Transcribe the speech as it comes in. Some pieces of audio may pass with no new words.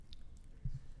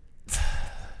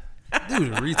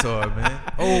Dude, a retard, man.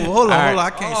 Oh, hold on. I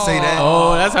can't say that.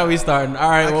 Oh, that's how we starting. All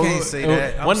right. I can't say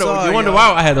that. I'm sorry, you wonder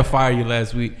why I had to fire you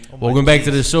last week. Welcome back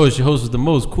to the show. It's your host was the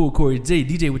most cool Corey J.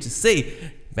 DJ, what you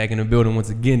say? Back in the building once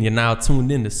again. You're now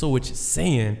tuned in to So What You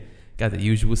Saying. Got the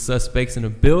usual suspects in the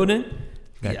building.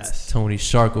 Got Tony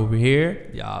Shark over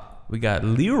here. Yeah. We got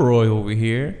Leroy over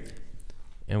here.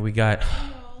 And we got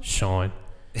Sean.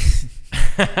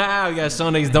 We got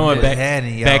Sean X Dawn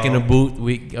back in the booth.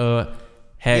 We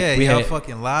y'all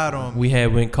fucking lied on me. We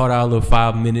went caught our little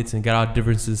 5 minutes and got our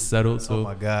differences settled. So oh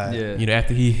my god, yeah.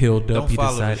 After he healed up, he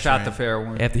decided shot the fair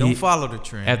one. Don't follow the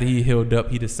trend. After he healed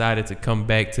up, he decided to come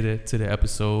back to the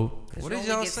episode. What did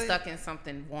y'all say? Stuck in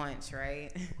something once, right?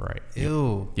 Right.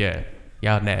 Ew. Yeah.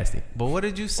 Y'all nasty. But what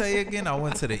did you say again? I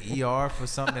went to the ER for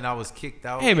something. I was kicked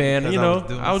out. Hey man,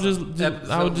 I was just.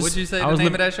 What'd you say the name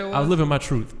of that show was? I was living my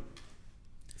truth.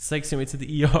 Sex sent me to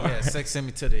the ER. Yeah, sex sent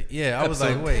me to the. Yeah, I was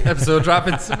like, wait. Episode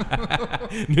dropping soon.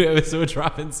 New episode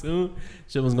dropping soon.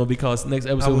 Shit was gonna be called next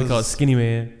episode. We called Skinny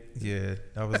Man. Yeah,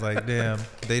 I was like, damn,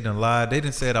 they done lied. They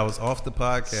done said I was off the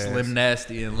podcast. Slim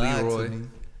Nasty and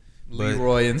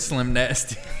Leroy and Slim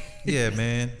Nasty. Yeah,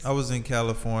 man. I was in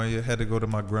California. Had to go to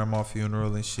my grandma's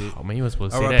funeral and shit. Oh man, you weren't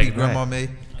supposed to say R.I.P. that. Grandma May,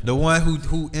 the one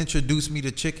who introduced me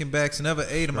to chicken backs. Never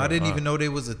ate them. I didn't even know they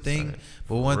was a thing.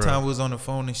 But one time we was on the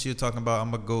phone and she was talking about I'm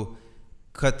gonna go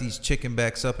cut these chicken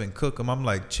backs up and cook them. I'm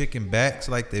like, chicken backs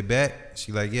like they back?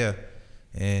 She like, yeah.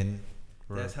 And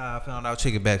that's how I found out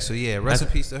chicken backs. So yeah, rest in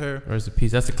peace to her. Rest in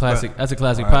peace. That's a classic. That's a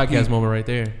classic podcast moment right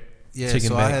there. Yeah. Chicken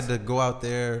so backs. I had to go out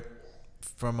there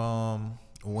from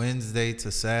Wednesday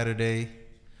to Saturday.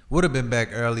 Would have been back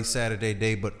early Saturday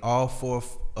day, but all 4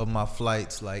 of my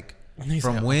flights, like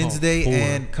from Wednesday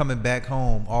and coming back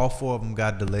home, all 4 of them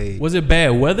got delayed. Was it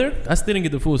bad weather? I still didn't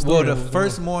get the full story. Well, the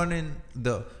first morning,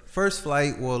 the first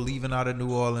flight, leaving out of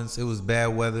New Orleans, it was bad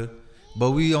weather,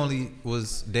 but we only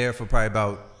was there for probably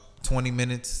about 20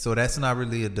 minutes, so that's not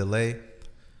really a delay.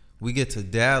 We get to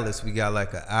Dallas, we got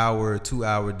like an hour, 2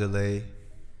 hour delay.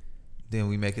 Then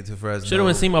we make it to Fresno. Should have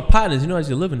went see my partners. You know, I used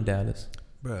to live in Dallas.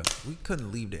 Bruh, we couldn't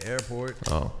leave the airport.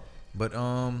 Oh. But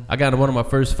I got in one of my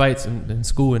first fights in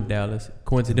school in Dallas.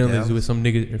 Coincidentally, it was with some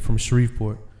nigga from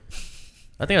Shreveport.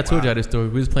 I think I told y'all this story.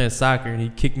 We was playing soccer and he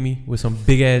kicked me with some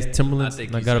big ass Timberlands.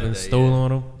 And I got up and stole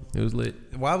on him. It was lit.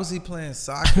 Why was he playing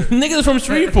soccer? Niggas from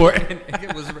Shreveport.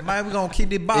 Man, we gonna keep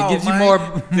the ball. It gives you more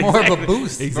of a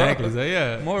boost. Exactly. Bro. So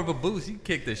yeah. More of a boost. You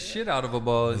kick the shit out of a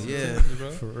ball. Yeah.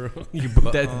 For real. You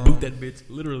boot that bitch,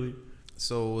 literally.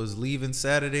 So was leaving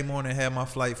Saturday morning, had my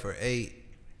flight for 8.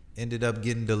 Ended up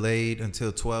getting delayed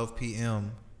until 12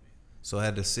 p.m. So I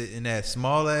had to sit in that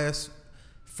small ass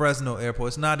Fresno airport.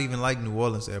 It's not even like New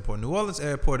Orleans airport. New Orleans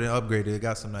airport and upgraded. It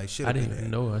got some nice shit. I didn't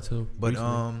even know until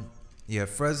recently. Yeah,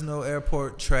 Fresno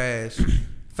airport trash.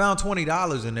 Found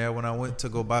 $20 in there when I went to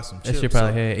go buy some chips. That shit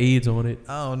probably had AIDS on it.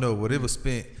 I don't know, but it was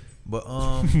spent. But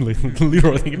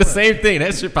Leroy thinking the same thing.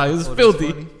 That shit probably was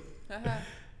filthy.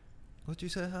 What you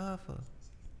say hi for?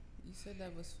 You said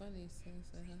that was funny. So you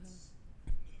said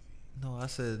no, I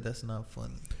said that's not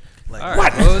funny. Like, all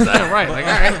right. What was that? Right. Like,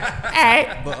 all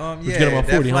right. But yeah,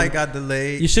 that flight got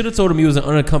delayed. You should have told him he was an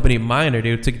unaccompanied minor.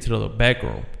 They would take you to the back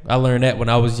room. I learned that when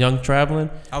I was young traveling.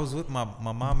 I was with my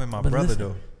mom and my brother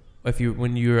though.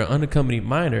 When you're an unaccompanied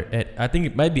minor, I think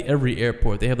it might be every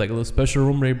airport, they have like a little special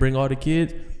room where they bring all the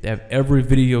kids. They have every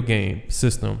video game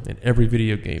system and every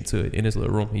video game to it in this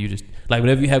little room. And you just like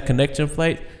whenever you have connection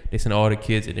flight, they send all the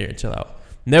kids in there and chill out.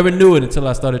 Never knew it until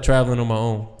I started traveling on my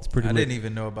own. It's pretty lit. I didn't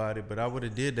even know about it, but I would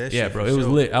have did that shit. Yeah, bro, it was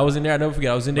lit. I was in there. I never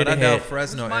forget. I was in there. But I doubt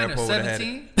Fresno airport would have had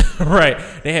it. Right.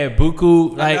 They had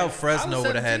Buku. I doubt Fresno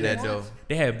would have had that though.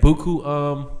 They had Buku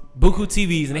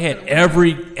TVs and they had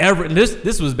every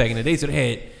this was back in the day, so they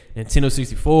had Nintendo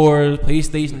 64s,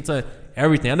 PlayStation,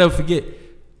 everything. I never forget.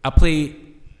 I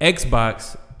played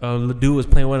Xbox. The dude was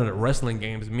playing one of the wrestling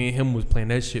games. Me and him was playing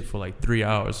that shit for like 3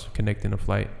 hours connecting the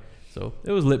flight. So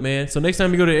it was lit, man. So next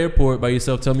time you go to the airport by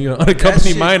yourself, tell me you're an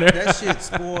unaccompanied minor. That shit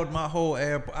spoiled my whole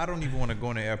airport. I don't even want to go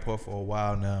in the airport for a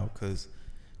while now because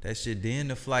that shit. Then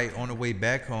the flight on the way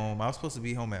back home, I was supposed to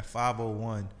be home at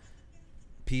 5:01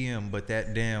 p.m., but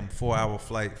that damn 4-hour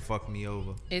flight fucked me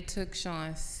over. It took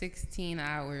Sean 16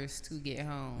 hours to get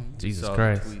home. Jesus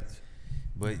Christ.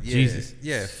 But yeah, Jesus.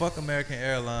 Yeah, fuck American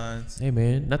Airlines. Hey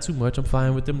man, not too much. I'm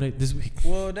fine with them this week.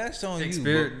 Well, that's on you.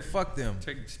 Spirit. Fuck them.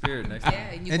 Take Spirit next time.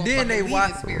 Yeah, and then they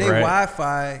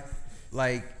Wi-Fi,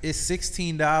 like it's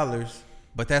 $16,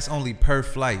 but that's only per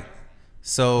flight.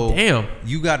 So damn,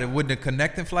 you got to when the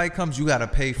connecting flight comes, you got to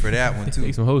pay for that one too.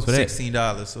 Take some hoes for that.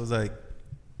 $16. So it's like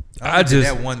I just did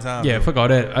that one time. Yeah, fuck all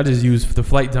that. I just use the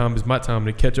flight time as my time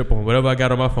to catch up on whatever I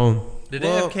got on my phone. Did they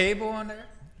have cable on there?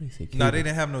 No, they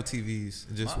didn't have no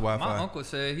TVs, just Wi-Fi. My uncle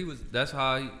said that's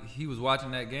how he was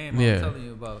watching that game. Yeah. I'm telling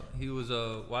you about. He was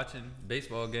watching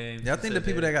baseball games. Yeah, I think the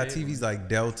people that got TVs like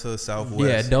Delta,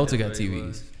 Southwest. Yeah, Delta got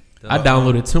TVs. I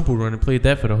downloaded Temple Run and played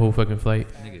that for the whole fucking flight.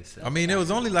 I mean, it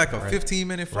was only like a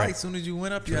 15-minute flight. As soon as you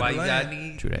went up, you had to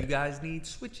land. You guys need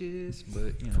switches,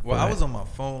 but you know. Well, I was on my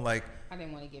phone, like I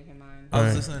didn't want to give him mine. I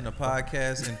was listening to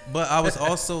podcasts, but I was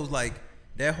also like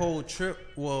that whole trip.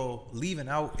 Well, leaving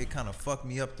out, it kind of fucked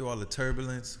me up through all the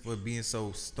turbulence for being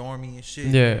so stormy and shit.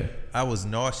 Yeah, I was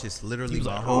nauseous literally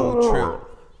my whole trip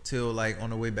till like on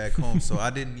the way back home. So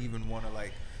I didn't even want to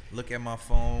like look at my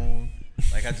phone.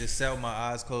 Like I just sat with my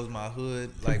eyes closed, my hood.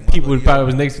 Like my people probably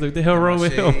was next to like the hell wrong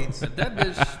with him. That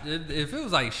bitch, if it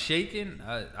was like shaking,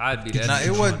 I'd be that. Nah,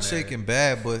 it wasn't shaking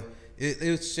bad, but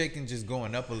it was shaking just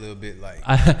going up a little bit. Like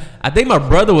I think my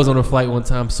brother was on a flight one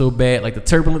time so bad, like the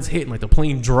turbulence hit and like the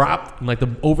plane dropped and like the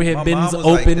overhead bins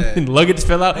opened and luggage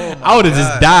fell out. I would have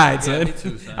just died, son. Me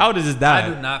too, son. I would have just died.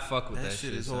 I do not fuck with that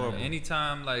shit. Is son. horrible.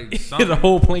 Anytime like The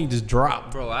whole plane just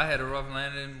dropped. Bro, I had a rough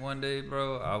landing one day,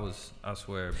 bro. I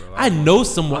swear, bro. I know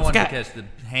someone. I wanted to catch the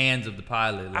hands of the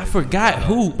pilot. Like, I forgot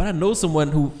who, but I know someone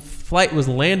who flight was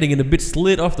landing and the bitch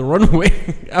slid off the runway.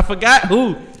 I forgot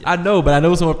who. I know, but I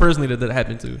know someone personally that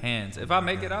happened to. Hands. If I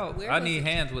make it out, I need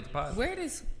hands with the pilot. Where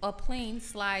does a plane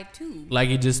slide to? Like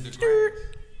it just.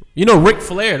 You know, Ric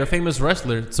Flair, the famous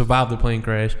wrestler, survived the plane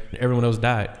crash. And everyone else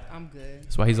died. I'm good.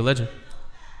 That's why he's a legend.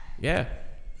 Yeah.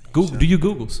 Google. Do you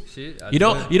Googles? Shit, You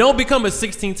don't become a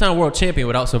 16-time world champion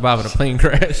without surviving a plane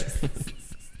crash.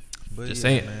 but Just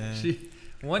saying. Man.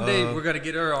 One day we're gonna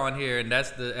get her on here, and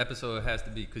that's the episode it has to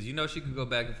be, because you know she can go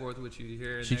back and forth with you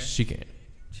here and there. She can't.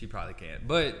 She probably can't,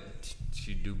 but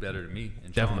she'd do better than me.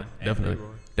 And Definitely. Sean and Definitely.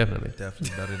 Leroy. Definitely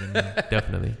better than me.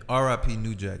 Definitely. R.I.P.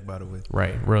 New Jack, by the way.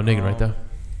 Right. Real nigga right there.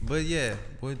 But yeah,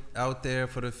 we're out there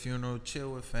for the funeral,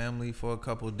 chill with family for a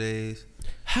couple days.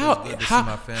 How It was good to see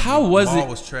my family. how was Mall it?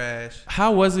 was trash.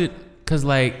 How was it? Cause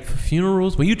like for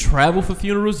funerals, when you travel for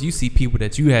funerals, you see people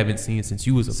that you haven't seen since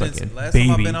you was a Since fucking last baby.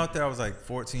 time I've been out there, I was like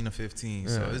 14 or 15,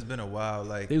 so Yeah. it's been a while.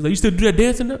 Like, They was like, you still do that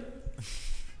dancing up?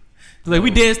 Like we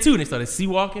danced too, and they started sea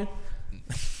walking.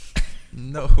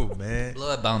 no, man.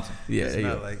 Blood bouncing. Yeah, It's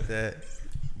not like that.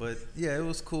 But yeah, it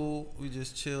was cool. We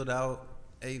just chilled out,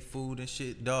 ate food and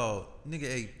shit. Dog, nigga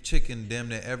ate chicken damn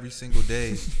near every single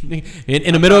day.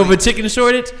 in the middle of a chicken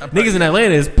shortage, niggas in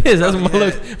Atlanta is pissed. That's what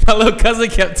my little cousin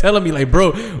kept telling me. Like,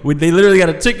 bro, when they literally got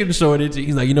a chicken shortage,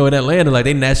 he's like, you know, in Atlanta, like,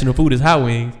 they national food is hot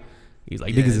wings. He's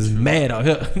like, Yeah, niggas is true. mad out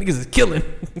here. Niggas is killing.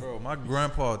 Bro, my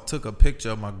grandpa took a picture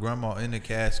of my grandma in the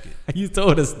casket. You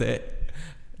told us that.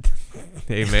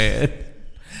 Hey, man.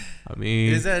 I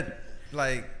mean, Is that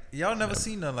like y'all never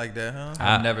seen nothing like that, huh?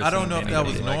 I've never I don't seen know if that was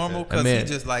anything like normal that. because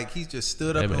Man. he just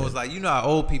stood up Hey, and man. was like, you know how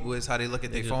old people is, how they look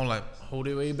at their just phone like, hold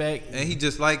it way back. and he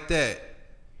just like that.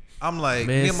 I'm like,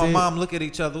 Man me and my said- mom look at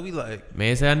each other, we like,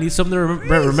 Man said, I need something to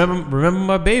remember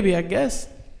my baby, I guess.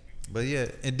 but yeah.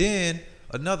 And then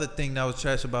another thing that was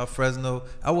trash about Fresno,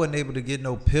 I wasn't able to get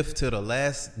no piff till the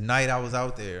last night I was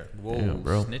out there. Whoa, Damn,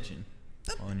 bro. snitching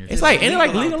on your. It's like, ain't it like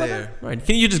legal legal out like there. that? Right.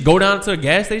 Can you just go down to a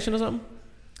gas station or something?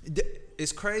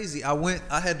 It's crazy.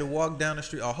 I had to walk down the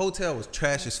street. Our hotel was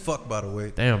trash as fuck, by the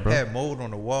way. Damn, bro. Had mold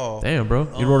on the wall. Damn, bro.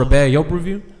 You wrote a bad Yelp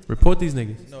review? Report these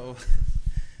niggas. No.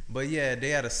 But yeah, they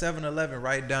had a 7-Eleven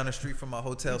right down the street from my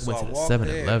hotel. So Went I to the walked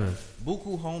 7-Eleven. there.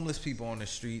 Buku homeless people on the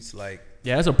streets. Like,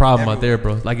 Yeah, that's a problem out there,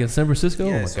 bro. Like in San Francisco?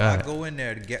 yeah, Oh, my so I God. go in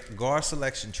there to get guard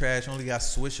selection trash. Only got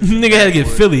swishers. Nigga had to get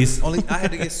Phillies. I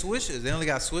had to get swishers. They only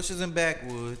got swishers and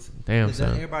backwoods. Damn, 'Cause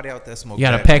son. everybody out there smoke. You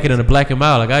got to pack it in a black and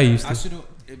mild like I used I to. should have.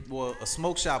 Well, a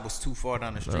smoke shop was too far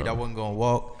down the street. Oh. I wasn't gonna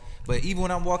walk. But even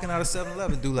when I'm walking out of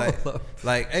 7-Eleven, dude,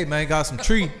 like, hey man, got some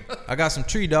tree. I got some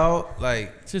tree, dog.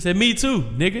 Like, She said, me too,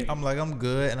 nigga. I'm like, I'm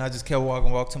good, and I just kept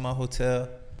walk to my hotel.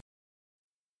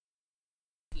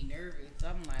 Nervous.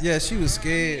 I'm like, Yeah, she was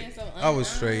scared. I was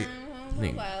straight.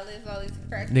 Nigga.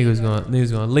 Niggas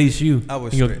Niggas gonna lace you. I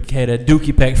was You gonna straight. have that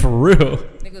dookie pack for real.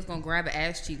 gonna grab an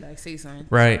ass cheek like say something.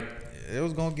 Right. It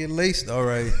was gonna get laced, all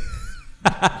right.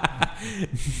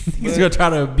 He's gonna try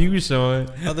to abuse Sean.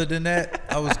 Other than that,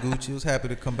 I was Gucci. Was happy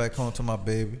to come back home to my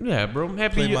baby. Yeah, bro. I'm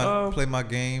happy you. Play my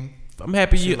game. I'm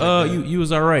happy you. shit like that. You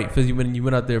was all right because you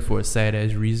went out there for a sad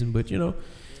ass reason, but you know.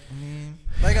 I mean,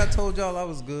 like I told y'all, I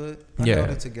was good. I Yeah. held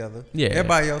it together. Yeah.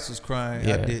 Everybody else was crying.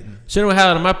 Yeah. I didn't. Should have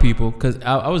had to my people because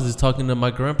I was just talking to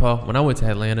my grandpa when I went to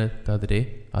Atlanta the other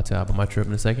day. I'll tell you about my trip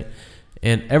in a second.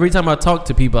 And every time I talk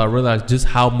to people, I realize just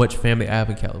how much family I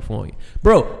have in California.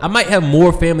 Bro, I might have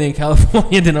more family in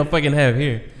California than I fucking have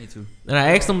here. Me too. And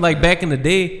I asked them like back in the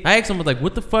day. I asked them like,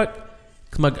 what the fuck?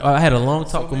 Cause I had a long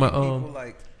So talk with my many people,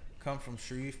 like, come from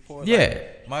Shreveport. Yeah.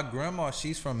 Like, my grandma,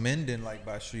 she's from Minden, like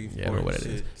by Shreveport. Yeah, I know what and it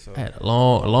is. shit, so. I had a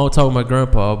long talk with my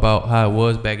grandpa about how it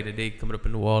was back in the day coming up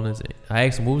in New Orleans. And I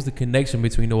asked him, what was the connection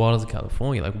between New Orleans and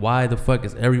California? Like, why the fuck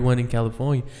is everyone in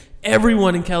California?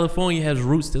 Everyone in California has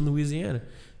roots in Louisiana.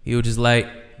 He was just like,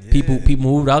 people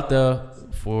moved out there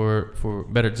for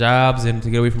better jobs and to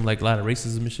get away from like a lot of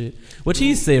racism and shit. What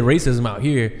he said, racism out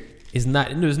here is not,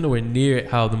 there's nowhere near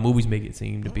how the movies make it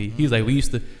seem to be. He was like, we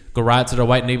used to go ride to the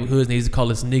white neighborhoods and they used to call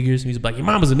us niggers. And he was like, your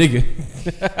mama's a nigga.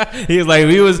 He was like,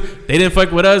 they didn't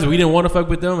fuck with us. We didn't want to fuck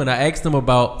with them. And I asked him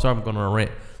about, sorry, I'm going on a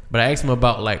rant, but I asked him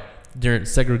about like during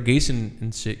segregation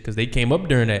and shit because they came up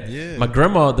during that. Yeah. My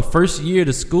grandma, the first year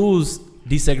the schools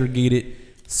desegregated,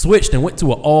 switched and went to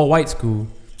an all-white school.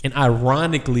 And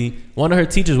ironically, one of her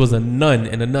teachers was a nun,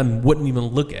 and the nun wouldn't even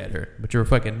look at her. But you're a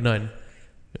fucking nun.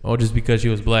 Or just because she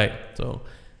was black. So,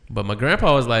 but my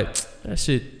grandpa was like, that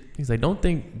shit. He's like, don't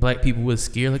think black people was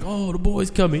scared. Like, oh, the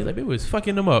boys coming. Like, they was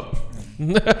fucking them up.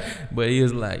 But he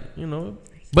was like, you know.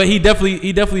 But he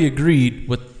definitely agreed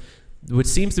with what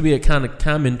seems to be a kind of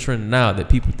common trend now that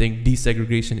people think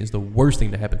desegregation is the worst thing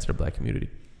that happened to the black community.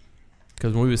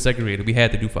 Because when we were segregated, we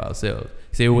had to do for ourselves.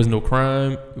 Say there was no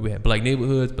crime. We had black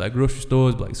neighborhoods, black grocery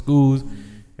stores, black schools.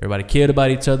 Everybody cared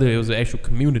about each other. It was an actual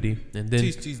community. And then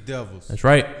Teach these devils. that's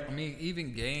right. I mean,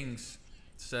 even gangs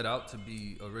set out to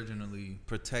be originally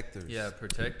Protectors.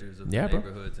 protectors of Yeah, the bro.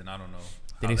 neighborhoods, and I don't know.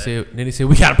 Then they said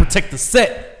we gotta protect the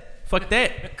set. Fuck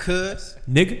that, Cuz.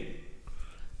 nigga.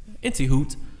 Inty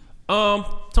hoot.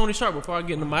 Tony Sharp. Before I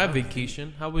get into my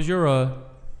vacation, how's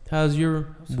your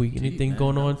week? Anything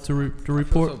going on to I feel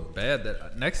report? so bad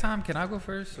that next time can I go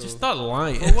first? Just start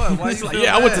lying. For what? Why He's you like, feel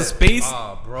yeah, I went to bad? space.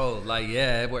 Oh, bro, like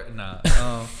yeah, it worked. Nah,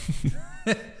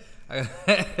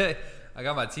 I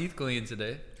got my teeth cleaned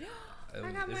today. I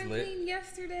got It's mine lit. clean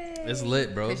yesterday. It's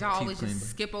lit, bro. Cause y'all Teeth always clean, just bro.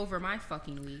 skip over my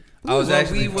fucking week. I was Well,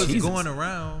 actually we was Jesus. going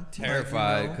around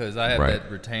terrified because I have Right. that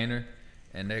retainer,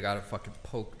 and they gotta fucking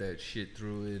poke that shit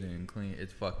through it and clean.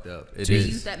 It's fucked up. It You is.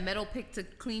 use that metal pick to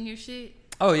clean your shit.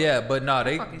 Oh yeah, but no,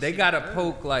 they fucking they shit gotta hurt.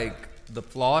 poke like the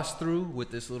floss through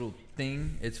with this little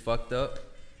thing. It's fucked up.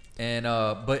 And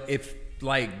but if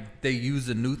like they use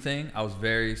a new thing, I was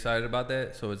very excited about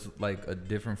that. So it's like a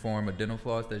different form of dental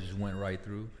floss that just went right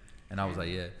through, and I was like,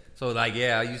 yeah. So like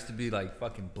yeah, I used to be like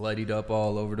fucking bloodied up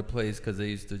all over the place because they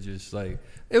used to just like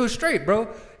it was straight,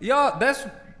 bro. Y'all, that's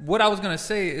what I was gonna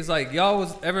say. Is like y'all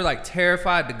was ever like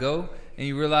terrified to go. And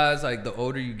you realize, like, the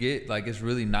older you get, like, it's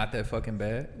really not that fucking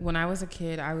bad. When I was a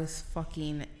kid, I was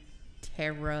fucking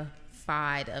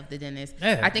terrified of the dentist.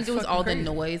 Yeah, I think it's it was fucking all crazy.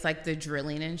 the noise, like the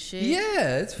drilling and shit.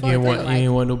 Yeah, it's You fucking ain't want, like- you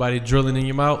ain't want nobody drilling in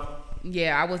your mouth.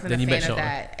 Yeah, I wasn't Then a you fan bet of Sean.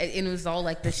 that. And it was all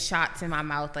like the shots in my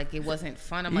mouth. Like it wasn't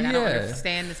fun. I'm like, I don't Yeah.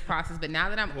 understand this process. But now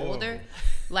that I'm older,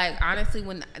 like honestly,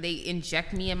 when they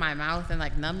inject me in my mouth and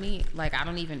like numb me, like I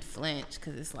don't even flinch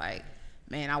because it's like,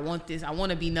 man, I want this. I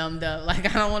want to be numbed up. Like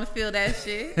I don't want to feel that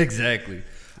shit. Exactly.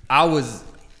 I was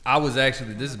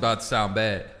actually, this is about to sound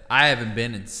bad. I haven't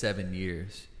been in 7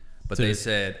 years. But To they the-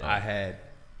 said I had,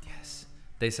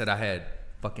 they said I had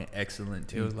fucking excellent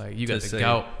teeth. It was like, you to got the say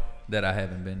gout. That I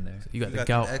haven't been there. You got You the got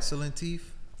gout. them excellent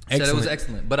teeth. Said it was Excellent.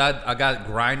 excellent. But I got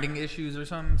grinding issues or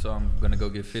something, so I'm going to go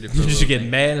get fitted for You a should little get thing.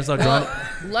 mad and start grinding.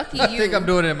 Well, lucky you. I think I'm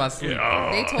doing it in my sleep.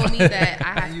 They told me that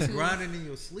I You have to. grinding in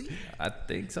your sleep? I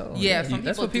think so. Yeah, some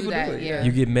that's people what people do that, it, yeah.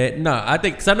 You get mad. No, I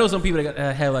think because I know some people that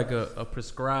have like a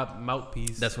prescribed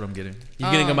mouthpiece. That's what I'm getting.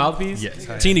 You getting a mouthpiece? Yes,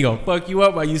 I am. Chini gonna fuck you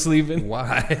up while you sleeping.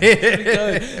 Why?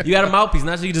 Because you got a mouthpiece,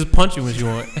 not so you just punch you when you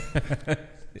want.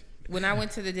 When I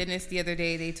went to the dentist the other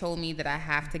day, they told me that I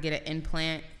have to get an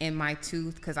implant in my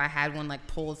tooth because I had one like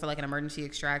pulled for like an emergency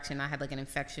extraction. I had like an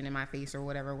infection in my face or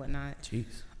whatever, whatnot. Jeez.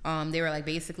 They were like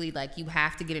basically like you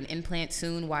have to get an implant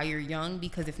soon while you're young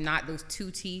because if not, those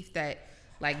two teeth that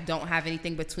like don't have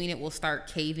anything between it will start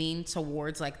caving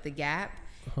towards like the gap.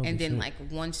 Holy and then shit. like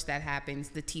once that happens,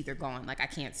 the teeth are gone. Like I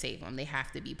can't save them; they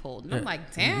have to be pulled. And I'm Yeah. like, You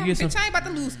damn, get bitch, some- I ain't about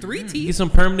to lose 3 Get teeth. some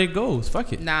permanent goals.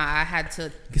 Fuck it. Nah, I had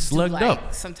to Get slugged do, like,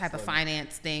 up. some type of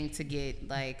finance thing to get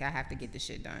like I have to get the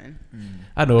shit done.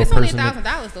 I know a It's only person. that-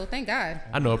 $1,000 though. Thank God.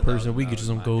 I know a person. We get you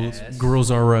some my goals. ass.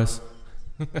 Girls are us.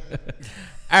 All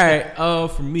right.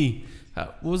 For me,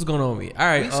 what's going on with me? All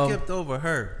right. We skipped over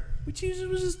her. What you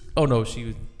was just? Oh no, she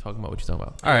was talking about what you talking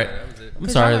about. All right. that was it. I'm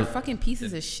 'Cause y'all sorry. are fucking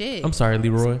pieces of shit. I'm sorry,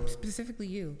 Leroy. Specifically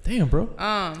you. Damn, bro.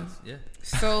 Yeah.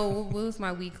 So what was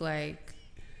my week like?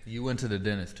 You went to the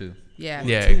dentist too. Yeah.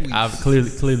 Yeah, 2 weeks. I've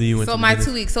clearly you went. So to the my dentist.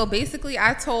 2 weeks. So basically,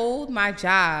 I told my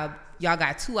job, y'all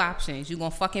got 2 options. You gonna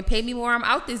fucking pay me more? I'm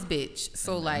out this bitch.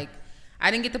 So like,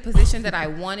 I didn't get the position that I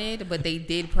wanted, but they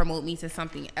did promote me to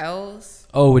something else.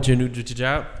 Oh, with your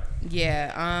job?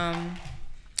 Yeah.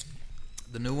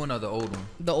 The new one or the old one?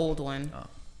 The old one. Oh.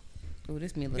 Ooh,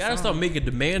 this me. You gotta start making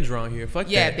demands around here. Fuck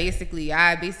Yeah, that. basically,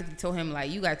 I basically told him like,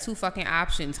 you got 2 fucking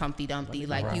options, Humpty Dumpty.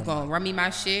 Like, you gonna run me my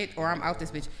shit or I'm out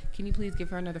this bitch. Can you please give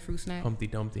her another fruit snack? Humpty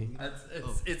Dumpty.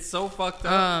 It's so fucked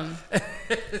up.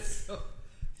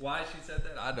 Why she said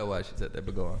that? I know why she said that,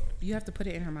 but go on. You have to put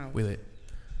it in her mouth. Will it?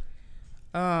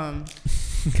 God,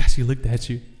 she looked at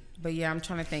you. But yeah, I'm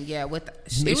trying to think. Yeah, with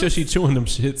Make sure she chewing them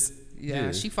shits.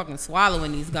 Yeah, she fucking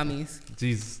swallowing these gummies.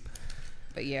 Jesus.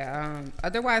 But yeah,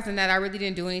 otherwise than that, I really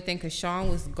didn't do anything because Sean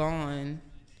was gone.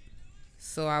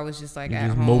 So I was just like You at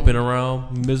just home. moping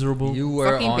around, miserable. You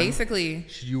were fucking on, basically.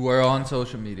 You were on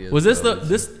social media. Was this so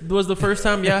this was the first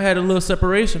time y'all had a little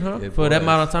separation, huh? It For that was.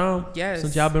 amount of time? Yes.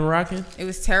 Since y'all been rocking? It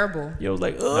was terrible. Yo, was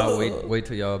like, No, oh. wait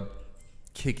till y'all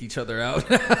kick each other out.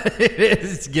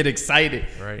 Just get excited.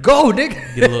 Right. Go,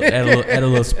 nigga. Get a little, add a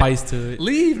little spice to it.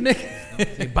 Leave,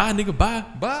 nigga. Say, bye, nigga, bye.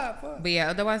 Bye. Fuck. But yeah,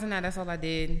 otherwise than that, that's all I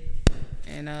did.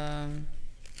 And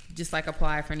just like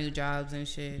apply for new jobs and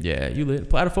shit. Yeah, you lit.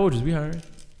 Apply to Folgers, we hiring.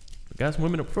 We got some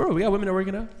women. For real, we got women that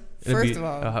working out. First of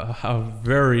all, a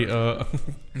very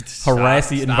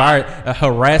harassy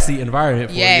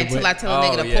environment. For yeah, you, until but- I tell a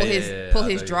nigga to pull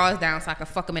his I know drawers down so I can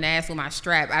fuck him in the ass with my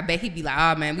strap. I bet he'd be like,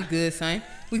 "Oh man, we good, son.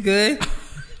 We good."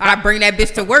 I bring that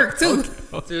bitch to work too.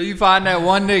 Till you find that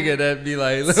one nigga that be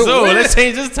like, So let's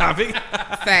change this topic.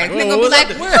 Fact. Whoa, Nigga be what's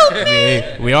like, up "Whoop."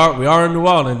 Hey, we are in New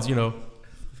Orleans, you know.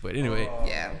 But anyway,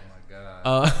 Yeah.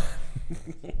 uh,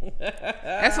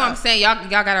 That's what I'm saying. Y'all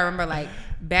gotta remember, like,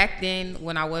 back then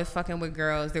when I was fucking with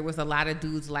girls, there was a lot of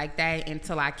dudes like that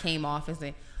until I came off and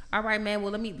said, "All right, man,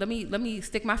 well let me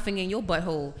stick my finger in your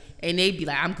butthole," and they'd be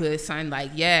like, "I'm good, son." Like,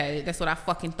 yeah, that's what I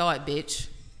fucking thought, bitch.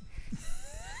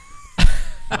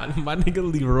 my nigga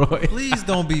Leroy. Please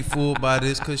don't be fooled by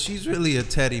this, cause she's really a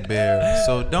teddy bear.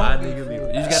 So My don't. nigga Leroy.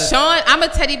 You just gotta Sean, I'm a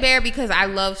teddy bear because I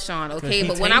love Sean, okay? he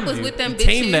But when I tamed was you. with them He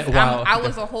tamed bitches, that wild. I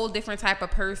was a whole different type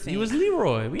of person. He was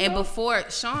Leroy. We And know. before,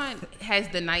 Sean has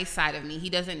the nice side of me. He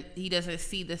doesn't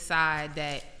see the side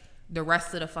that the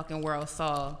rest of the fucking world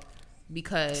saw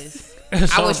because I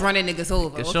Sean- was running niggas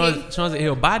over. Cause Okay? Sean's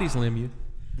he'll body slam you.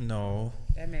 No,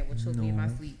 That man will choke me in my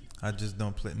sleep. I just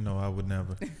don't play. No, I would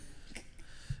never.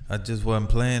 I just wasn't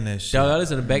playing that shit. Y'all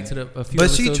listening back to a few But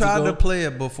episodes she tried ago. to play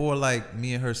it before, like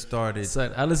me and her started.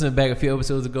 Son, I listened back a few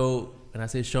episodes ago, and I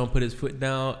said Sean put his foot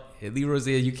down. And Leroy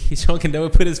said Sean can never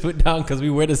put his foot down because we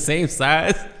wear the same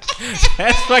size.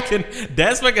 That's fucking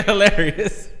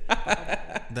hilarious.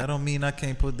 That don't mean I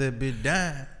can't put that bitch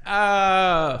down.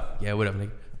 Yeah, whatever,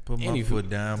 nigga. Put my Anywho, foot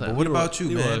down. son, But what Leroy- about you,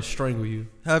 Leroy man? will strangle you.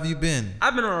 How have you been?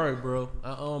 I've been alright, bro.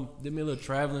 I did me a little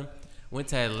traveling. Went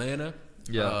to Atlanta.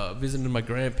 Yeah. Visited my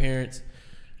grandparents.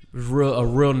 It was a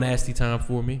real nasty time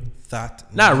for me. Thought.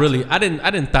 Not really. I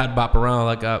didn't thought bop around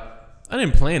like I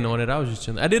didn't plan on it. I was just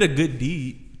chilling. I did a good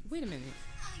deed. Wait a minute.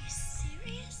 Are you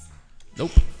serious?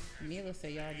 Nope. Mila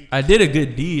said y'all do. I did a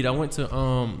good deed. I went to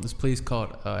this place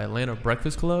called Atlanta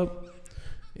Breakfast Club.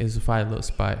 It's a fine little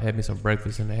spot. Had me some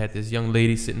breakfast, and I had this young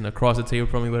lady sitting across the table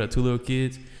from me with her 2 little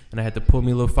kids, and I had to pull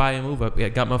me a little fire move. I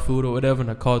got my food or whatever, and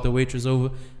I called the waitress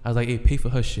over. I was like, "Hey, pay for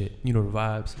her shit." You know the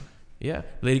vibes. Yeah.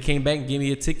 The lady came back and gave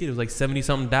me a ticket. It was like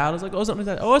 $70-something. Like, oh, something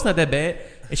like that. Oh, it's not that bad.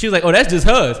 And she was like, "Oh, that's just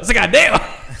hers." I was like, "God damn."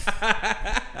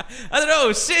 I said,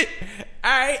 "Oh shit.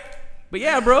 All right." But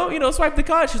yeah, bro, swipe the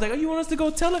card. She's like, "Oh, you want us to go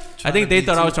tell her?" I think they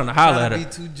thought I was trying to holler at her. Be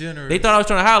too generous. They thought I was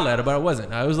trying to holler at her, but I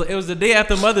wasn't. It was the day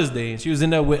after Mother's Day, and she was in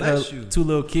there with Bless her you. 2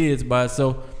 little kids by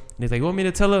herself. And they're like, "You want me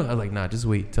to tell her?" I was like, "Nah, just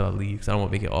wait till I leave, because I don't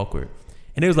want to make it awkward."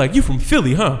 And they was like, "You from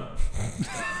Philly, huh?"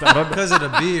 because of the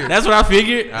beard. That's what I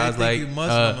figured. I was think like, you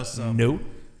Muslim or something. "No."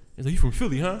 He's like, "You from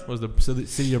Philly, huh?" Was the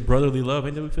city of brotherly love?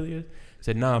 Ain't that what Philly is? I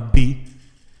said, "Nah, B."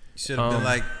 Should have been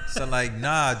like something like,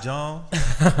 "Nah, John."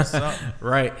 Something.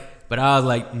 Right. But I was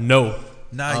like, "No."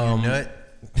 Nah, you nut.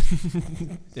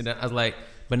 And I was like,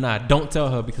 "But nah, don't tell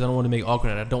her because I don't want to make it awkward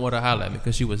and I don't want her to holler at me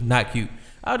because she was not cute."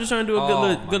 I was just trying to do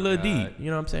a good little deed. You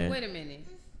know what I'm saying? Wait a minute.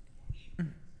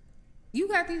 You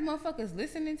got these motherfuckers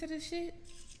listening to this shit?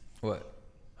 What?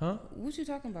 Huh? What you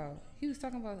talking about? He was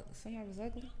talking about somebody was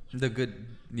ugly? The good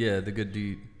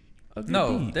deed. A good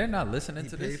No, deed. they're not listening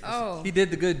to this. Oh. He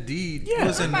did the good deed. Yeah. It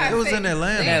was in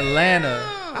Atlanta. In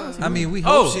Atlanta. I mean, we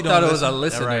hope Oh, she Thought don't it was a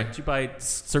listen. All listener. right. She probably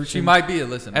searching. She might be a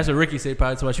listener. That's what Ricky said.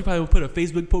 Probably. So she probably would put a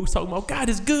Facebook post talking about, "God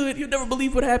is good. You'll never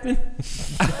believe what happened."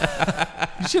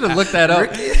 You should have looked that up.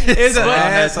 It's an funny.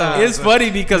 asshole. It's funny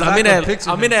because I I'm can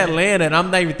picture in him. Atlanta and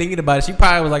I'm not even thinking about it. She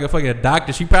probably was like a fucking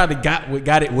doctor. She probably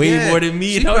got it way Yeah, more than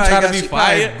me. she And I'm probably trying to got- be she probably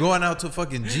fired. Going out to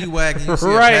fucking G-Wagon, you see a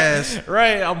Right, pass.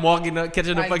 right. I'm walking up,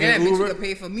 catching the Like, fucking damn, bitch, you Uber. could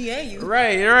pay for me and you.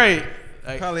 Right.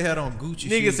 Like, Probably had on Gucci.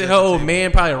 nigga shoes said at her the old table.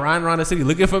 man probably riding around the city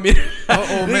looking for me.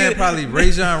 Her old man probably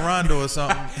Rajon Rondo or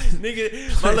something.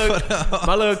 Nigga,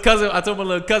 my little cousin, I told my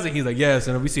little cousin, he's like, yes,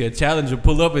 and if we see a challenger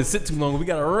pull up and sit too long, we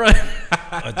gotta run.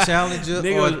 A Challenger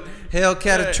Nigga or was-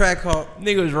 Hellcat or Trackhawk.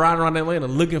 Nigga was riding around Atlanta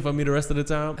looking for me the rest of the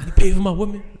time. You pay for my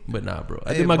woman? But nah, bro.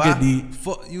 I did my good deed.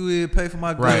 Fuck you, here pay for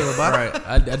my girl. Right, boy. right.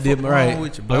 I did my Fuck wrong right.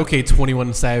 with you, Like, bro? okay,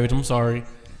 21 Savage, I'm sorry.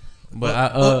 But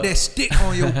Up that stick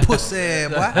on your pussy ass,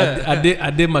 boy. I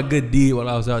did my good deed while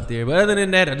I was out there. But other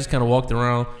than that, I just kind of walked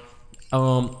around.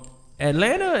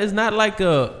 Atlanta is not like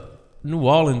a New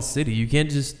Orleans city. You can't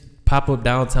just pop up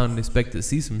downtown and expect to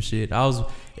see some shit.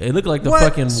 It looked like the What?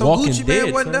 fucking So Walking Gucci Mane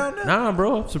Dead. wasn't son. down there? Nah,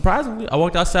 bro. Surprisingly, I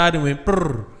walked outside and went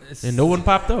brrr, and no one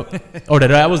popped up. Oh,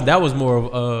 that was more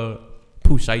of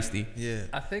Pooh Shiesty. Yeah.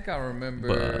 I think I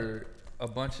remember a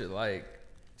bunch of like,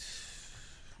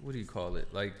 what do you call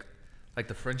it? Like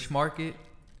the French Market.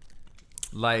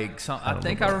 Like some, I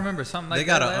think I remember something like They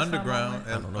got that. an last time I underground, went.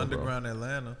 don't know, underground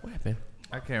Atlanta. What happened?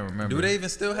 I can't remember. Do they even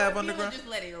still have You underground? just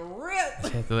let it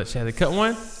rip. She had to cut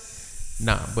one.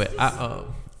 Nah, but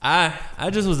I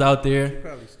just was out there.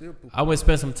 Probably still. I went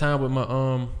spend some time with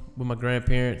my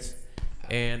grandparents,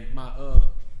 and my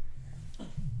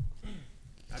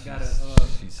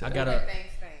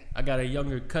I got a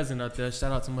younger cousin out there.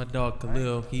 Shout out to my dog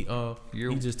Khalil. He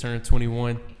just turned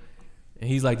 21, and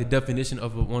he's like the definition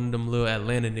of one of them little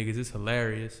Atlanta niggas. It's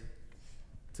hilarious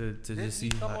to just see.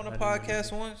 Come on a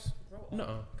podcast once.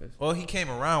 No, Oh, he came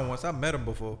around once. I met him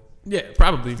before. yeah,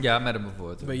 probably. Yeah, I met him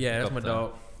before too. But yeah, that's my Couple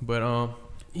dog. But times.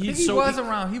 I think he was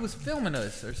around. He was filming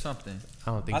us or something.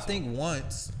 I don't think. I so. think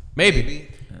once. Maybe.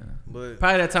 But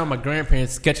Probably that time my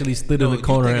grandparents sketchily stood No, in you the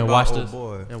corner think and about watched old us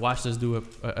boy. do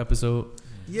a episode.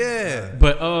 yeah.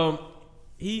 But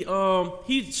he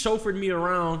chauffeured me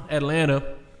around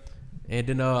Atlanta, and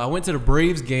then I went to the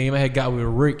Braves game. I had got with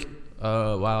Rick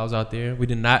while I was out there. We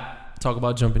did not talk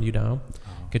about jumping you down,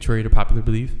 contrary to popular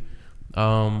belief.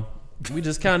 We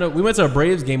just we went to a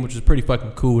Braves game, which was pretty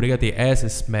fucking cool. They got their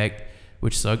asses smacked,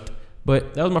 which sucked.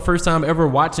 But that was my first time ever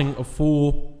watching a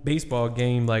full baseball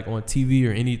game like on TV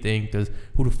or anything. Because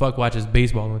who the fuck watches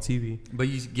baseball on TV? But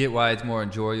you get why it's more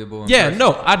enjoyable. in Yeah, person.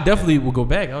 no, I definitely will go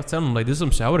back. I was telling them like this is some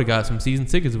shit. I would have got some season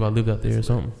tickets if I lived out there or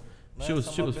something. Shit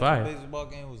was fire. Baseball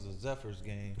game was a Zephyrs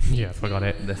game. Yeah, fuck all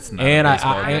that. That's not. And a I-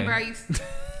 baseball I- I game. remember I used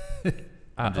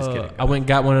I'm just kidding. I went and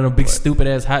got one of them big stupid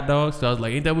ass hot dogs. So I was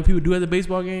like, ain't that what people do at the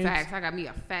baseball games? facts. I got me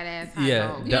a fat ass hot Yeah,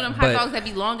 dog. You know them hot but- dogs that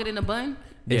be longer than a bun?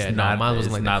 Yeah, It's no, not- mine wasn't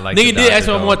it's like not that. like Nigga the did ask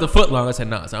me if I Dodger want the foot long. I said,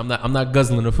 nah, son, I'm not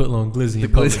guzzling the foot long glizzy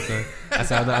in public, son. I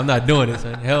said, I'm not doing it,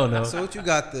 son. Hell no. So what you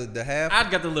got the half? I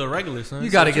got the little regular, son.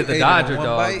 You got to you get the ate it in Dodger one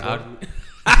dog. bite?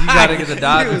 You got to get the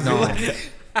Dodger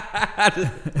dog.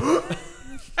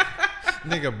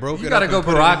 Nigga broke You it gotta up go and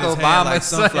put it in Barack his hand Obama. like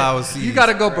son. sunflower seeds. You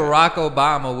gotta go Barack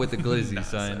Obama with the glizzy,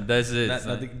 son. That's it. Not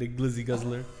son. the glizzy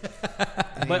guzzler.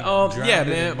 But drowned yeah, it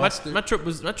in man, mustard. my trip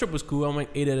was cool. I went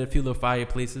ate at a few little fire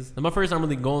places. And my first time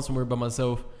really going somewhere by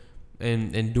myself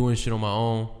and doing shit on my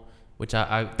own, which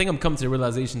I think I'm coming to the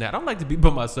realization that I don't like to be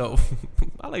by myself.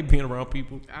 I like being around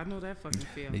people. I know that fucking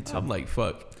feel. Me too. I'm like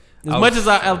fuck. As I much was- as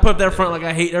I put up that front like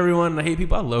I hate everyone and I hate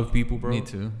people, I love people, bro. Me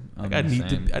too. Like I'm I the need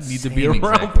same. to be Same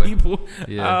around exact way. people.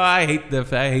 Yeah. Oh, I hate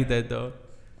that dog.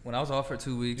 When I was off for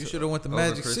 2 weeks, You shoulda went to over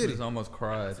Magic Christmas, City. I almost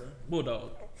cried. Bulldog.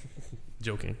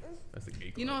 Joking. That's the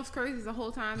gay. You know what's crazy is the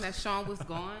whole time that Sean was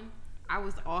gone, I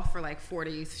was off for like 4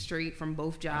 days straight from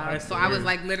both jobs. that's So I was weird.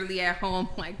 like literally at home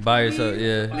like By please, yourself,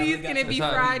 yeah. Please can it be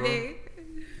That's how it be, bro. Friday?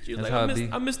 She was That's like, how it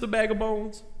be. I missed the bag of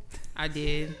bones. I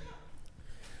did.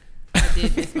 I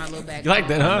did miss my little bag. You like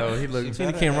that, huh? know, he looked-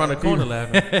 She came around the corner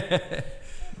laughing.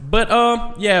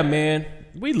 But yeah, man,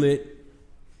 we lit.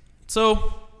 So,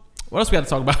 what else we got to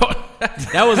talk about?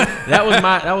 that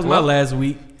was my last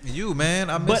week. You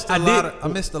man, I But missed I I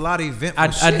missed a lot of eventful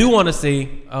I shit. do want to say,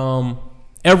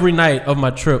 every night of my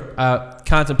trip, I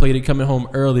contemplated coming home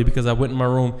early because I went in my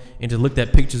room and just looked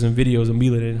at pictures and videos of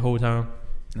Mila the whole time.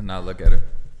 And not look at her.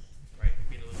 Right,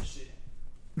 being a little shit.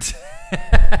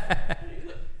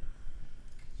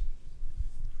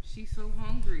 She's so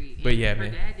hungry. But yeah, her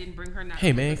man. dad didn't bring her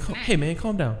Hey man,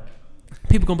 calm down.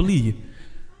 People gonna believe you.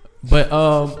 But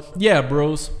yeah,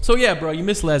 bros. So yeah, bro, you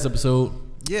missed last episode.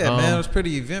 Yeah, man, it was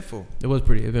pretty eventful. It was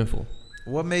pretty eventful.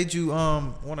 What made you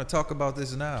want to talk about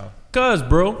this now? Cause,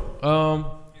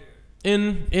 bro,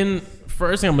 in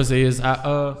first thing I'm gonna say is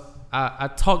I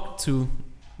talked to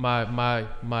my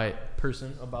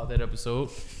person about that episode,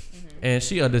 and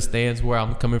she understands where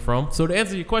I'm coming from. So to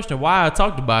answer your question, why I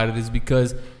talked about it is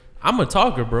because I'm a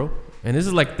talker, bro, and this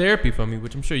is like therapy for me,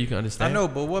 which I'm sure you can understand. I know,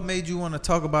 but what made you want to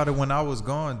talk about it when I was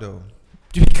gone though?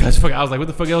 Because fuck, I was like, what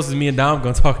the fuck else is me and Dom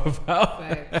gonna talk about?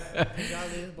 Facts. Y'all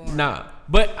is boring. Nah,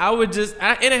 but I would just,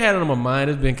 and it had it on my mind.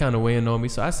 It's been kind of weighing on me,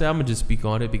 so I said I'm gonna just speak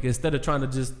on it because instead of trying to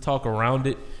just talk around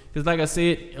it, because like I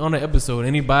said on the episode,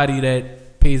 anybody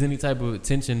that pays any type of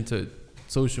attention to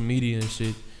social media and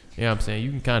shit, you know what I'm saying, you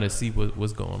can kind of see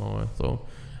what's going on. So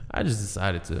I just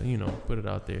decided to, put it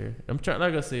out there. I'm trying,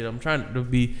 like I said, I'm trying to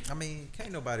be. I mean,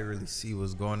 can't nobody really see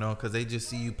what's going on because they just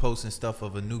see you posting stuff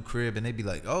of a new crib and they be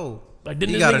like, oh, Like,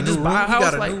 didn't he this got a nigga new just room. buy a He house?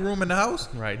 got a Like, new room in the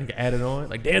house. right, nigga added on.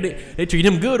 Like, damn, they treat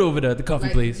him good over there at the coffee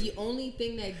Like, place. the only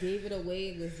thing that gave it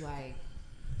away was like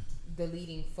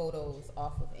deleting photos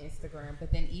off of Instagram.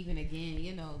 But then even again,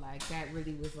 like that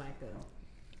really was like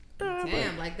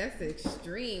damn, like that's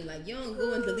extreme. Like you don't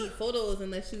go and delete photos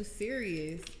unless you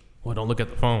serious. Well, don't look at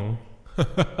the phone.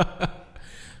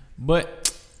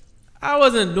 But I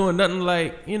wasn't doing nothing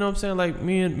like, you know what I'm saying? Like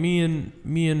me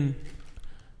and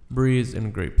Bree is in a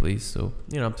great place. So,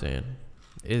 you know what I'm saying?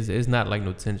 It's not like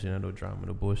no tension or no drama,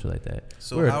 no bullshit like that.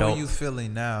 So We're how adults. are you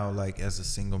feeling now, like as a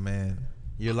single man?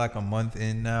 You're like a month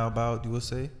in now, about you would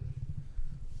say?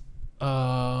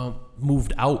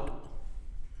 Moved out.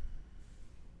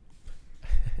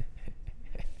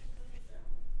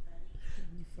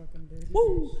 You fucking dirty.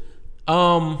 Woo.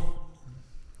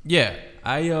 Yeah,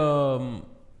 I don't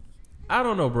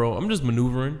know, bro. I'm just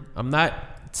maneuvering. I'm not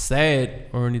sad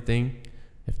or anything,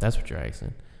 if that's what you're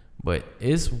asking. But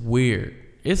it's weird.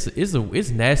 It's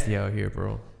nasty out here,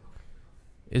 bro.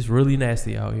 It's really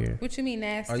nasty out here. What you mean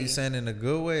nasty? Are you saying in a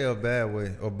good way or a bad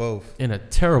way or both? In a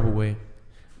terrible way.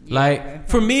 Yeah. Like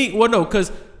for me, well, no,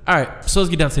 cause all right. So let's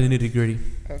get down to the nitty gritty.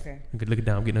 Okay. Look it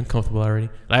down. I'm getting uncomfortable already.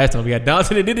 Last time we got down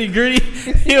to the nitty gritty,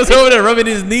 he was over there rubbing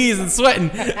his knees and sweating.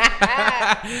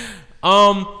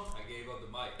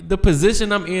 The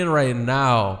position I'm in right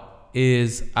now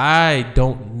is I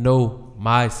don't know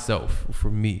myself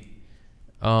for me,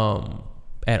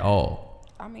 at all.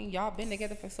 I mean, y'all been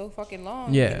together for so fucking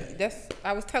long. Yeah.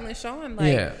 I was telling Sean,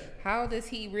 like, Yeah. how does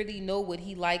he really know what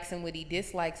he likes and what he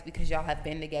dislikes because y'all have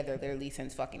been together literally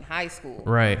since fucking high school?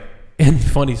 Right. And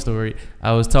funny story,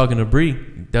 I was talking to Bree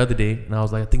the other day, and I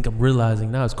was like, I think I'm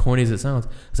realizing now, as corny as it sounds,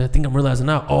 I think I'm realizing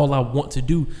now all I want to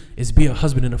do is be a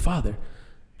husband and a father.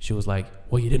 She was like,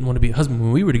 well, you didn't want to be a husband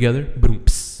when we were together. Boom,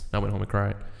 psst. I went home and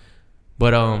cried.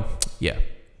 But, yeah.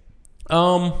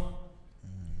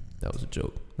 That was a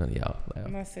joke. None of y'all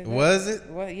laughed. Was it?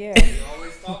 Well, yeah.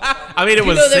 I mean, it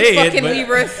was them said, fucking but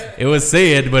Libras. it was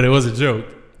said, but it was a joke.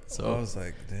 So I was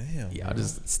like, damn. yeah, I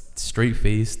just straight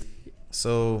faced.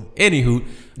 So Anywho,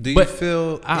 do you but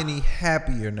feel any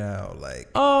happier now? Like,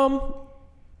 I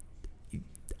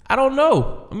don't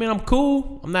know. I mean, I'm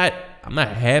cool. I'm not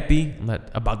happy. I'm not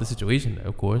about the situation,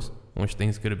 of course. I wish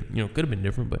things could have been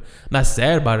different, but I'm not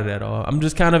sad about it at all. I'm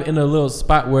just kind of in a little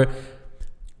spot where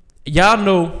y'all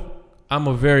know I'm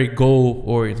a very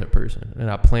goal-oriented person, and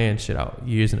I plan shit out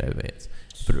years in advance.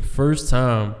 For the first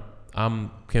time,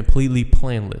 I'm completely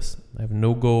planless. I have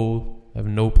no goal. I have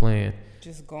no plan.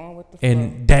 Just going with the flow.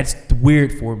 And that's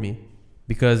weird for me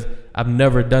because I've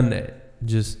never done that.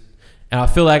 And I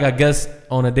feel like, I guess,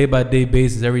 on a day-by-day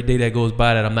basis, every day that goes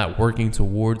by that I'm not working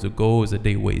towards a goal is a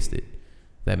day wasted.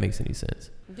 If that makes any sense.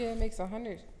 Yeah, it makes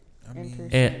 100.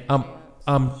 And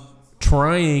I'm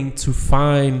trying to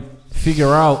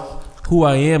figure out who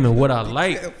I am and what I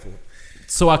like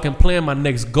so I can plan my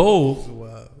next goal.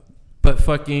 But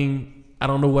fucking, I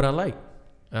don't know what I like.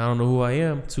 I don't know who I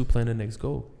am to plan the next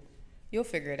goal. You'll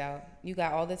figure it out. You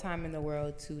got all the time in the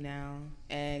world to now.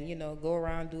 And, go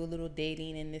around, do a little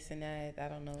dating and this and that. I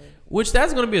don't know. Which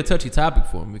that's going to be a touchy topic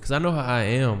for me because I know how I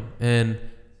am. And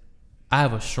I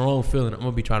have a strong feeling I'm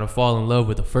going to be trying to fall in love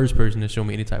with the first person to show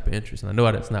me any type of interest. And I know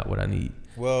that's not what I need.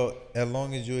 well, as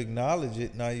long as you acknowledge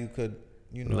it, now you could,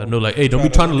 I know, like, hey, don't be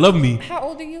trying to love me. How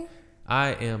old are you?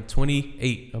 I am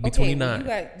 28. I'll be Okay, 29.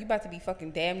 well, you about to be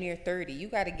fucking damn near 30. You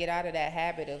got to get out of that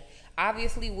habit of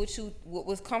obviously what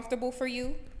was comfortable for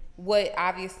you. What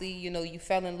obviously, you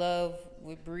fell in love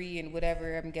with Bree and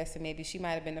whatever. I'm guessing maybe she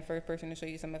might have been the first person to show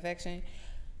you some affection.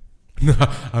 No,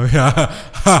 I mean,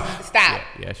 Stop.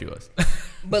 Yeah, she was.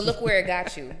 But look where it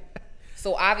got you.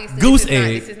 So obviously, Goose this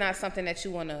egg. is not something that you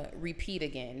want to repeat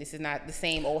again. This is not the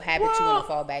same old habit you want to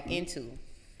fall back into.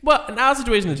 Well, in our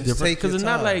situation is Just different take because your it's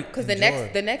not time. like Because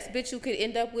the next bitch you could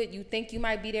end up with, you think you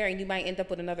might be there, and you might end up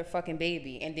with another fucking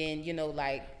baby, and then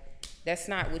that's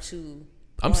not what you.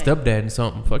 I'm want. stepdadding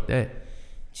something. Fuck that.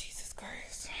 Jesus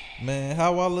Christ. man,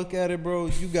 how I look at it, bro,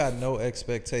 you got no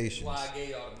expectations.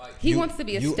 He wants to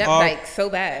be a you step are- dyke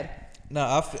so bad. No,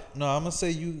 I'm gonna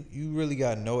say you really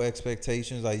got no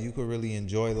expectations. Like you could really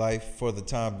enjoy life for the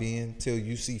time being till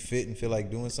you see fit and feel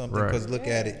like doing something. Right. Because look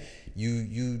at it,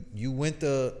 You went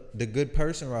the good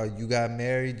person route. You got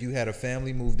married. You had a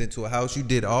family. Moved into a house. You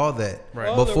did all that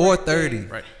before 30.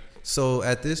 Right. So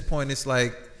at this point, it's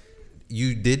like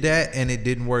you did that and it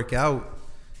didn't work out.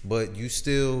 But you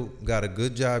still got a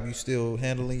good job. You still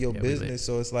handling your business.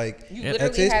 So it's like You at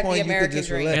literally this had point the you could American just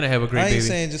dream. relax. And I have a great I ain't baby.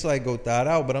 saying just like go thought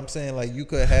out, but I'm saying like you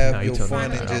could have Nah, you your talking fun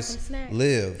about and it. just Snacks.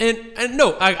 live. And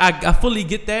no, I fully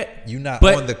get that. You not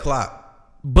but, on the clock.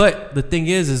 But the thing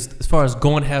is as far as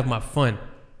going to have my fun,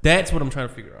 that's what I'm trying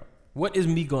to figure out. What is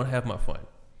me going to have my fun?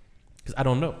 Because I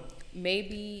don't know.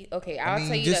 Maybe okay. I'll mean,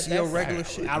 tell you just that your best. regular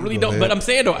shit. I You really go don't. ahead. But I'm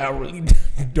saying though, I really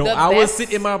don't. The I will best-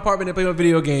 sit in my apartment and play my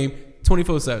video game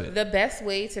 24/7. The best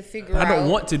way to figure I out don't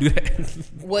want to do that.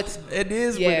 what's It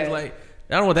is, but Yeah. it's like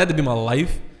I don't want that to be my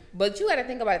life. But you got to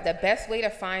think about it. The best way to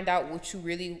find out what you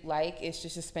really like is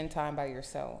just to spend time by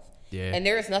yourself. Yeah. And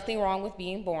there is nothing wrong with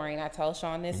being boring. I tell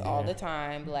Sean this all the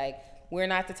time. Like, we're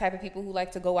not the type of people who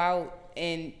like to go out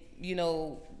and, you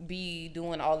know, be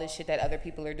doing all this shit that other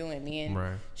people are doing. Me and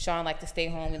Right. Sean like to stay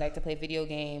home. We like to play video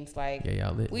games. Like, Yeah,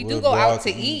 y'all lit. we We'll do go go out out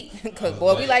to to eat. Because,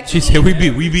 boy, we like to She eat. said we be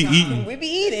eating. We be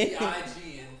eating.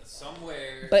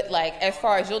 somewhere. But like, as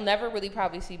far as you'll never really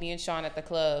probably see me and Sean at the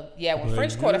club. Yeah, when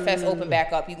French Quarter Fest open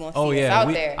back up, you gonna see Oh us yeah, out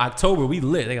there. October we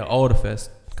lit. They got all the fest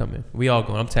coming. We all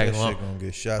going. I'm tagging That along. shit gonna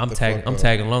get shot. I'm the tagging. fuck I'm up.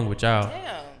 tagging along with y'all.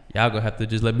 Damn. Y'all gonna have to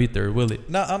just let me third will it.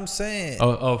 No, I'm saying.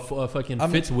 Fucking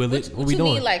I'm- Fitz will it. What What we you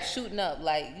doing? mean like shooting up?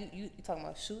 Like you talking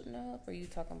about shooting up, or you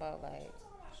talking about like?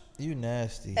 You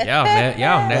nasty. Y'all But nasty.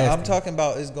 I'm talking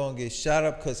about it's gonna get shot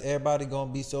up because everybody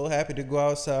gonna be so happy to go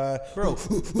outside, Bro,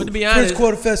 but to be French honest-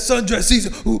 Quarter Fest sundress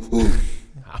season. Ooh, ooh.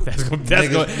 That's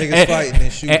Niggas fighting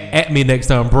and shooting. At me next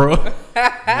time, bro.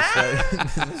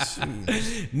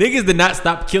 Niggas did not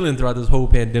stop killing throughout this whole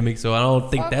pandemic, so I don't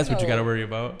think Fuck that's what you no. gotta worry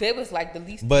about. They was like the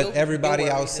least. But guilty everybody they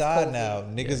were is outside COVID. now.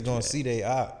 Niggas gonna see they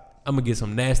out. I'm gonna get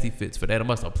some nasty fits for that. I'm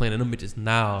gonna start planning them bitches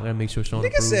now. I gotta make sure Sean Niggas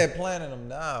approve. said planning them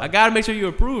now. I gotta make sure you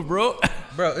approve, bro.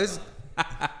 Bro, it's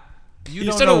you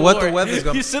don't shoulda know what the wore- weather's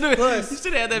gonna. You should have. Plus, You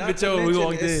should have had that not bitch to over. We mention,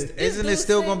 walked it's- in. Isn't This it dude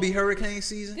still said- gonna be hurricane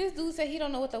season? This dude said he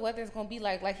don't know what the weather's gonna be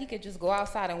like he could just go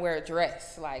outside and wear a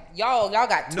dress. Like y'all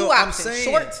got two No, I'm options: saying-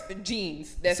 shorts, and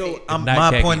jeans. That's So it. Not my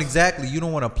khakis. point exactly. You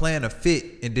don't want to plan a fit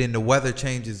and then the weather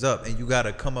changes up and you got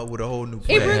to come up with a whole new It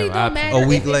plan. really have don't options. matter A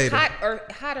week if later.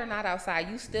 it's hot or not outside.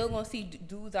 You still gonna see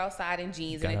dudes outside in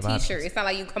jeans and a Gotta have t-shirt. options. It's not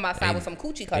like you come outside with some coochie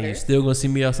And you cutters. still gonna see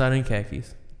me outside in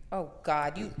khakis. Oh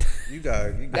God, you. You got.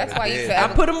 That's why you dead.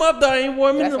 should- I put them up though. I ain't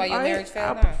warm That's them. why your I- marriage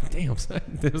fell I- down. Damn, son.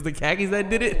 It was the khakis that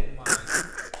did it.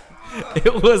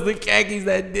 It was the khakis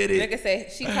that did it. Nigga said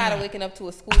she tired of waking up to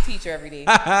a school teacher every day.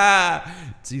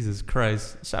 Jesus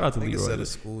Christ. Shout out to Nigga Leroy. said a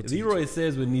school Leroy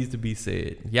says what needs to be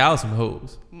said. Y'all some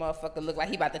hoes. Motherfucker look like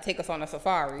he about to take us on a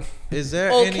safari. Is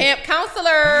there Oh, any? camp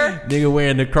counselor. Nigga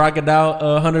wearing the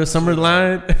crocodile Hunter Summer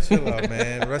line. Chill out,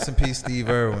 man. Rest in peace, Steve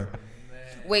Irwin.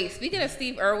 Wait, speaking of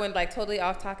Steve Irwin, like totally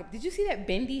off topic. Did you see that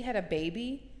Bendy had a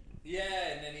baby? Yeah,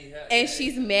 and then he had. And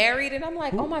she's married, and I'm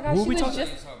like, oh my gosh, who she we was talking-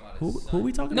 just Who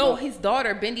we talking no, about? his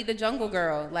daughter, Bendy the Jungle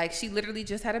Girl. Like she literally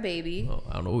just had a baby, Oh,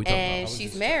 I don't know what we talking and about.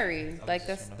 she's married. Like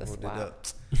that's Hold it wild. up.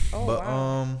 Oh But wow. I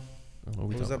don't know what what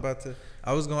we was I talking about. about to?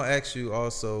 I was gonna ask you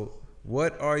also.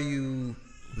 What are you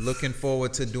looking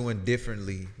forward to doing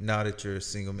differently now that you're a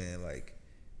single man? Like,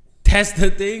 That's the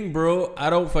thing, bro.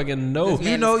 I don't fucking know. This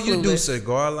man you know, is you do clueless.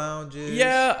 cigar lounges.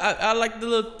 Yeah, I like the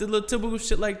little typical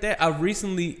shit like that. I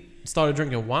recently started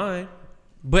drinking wine,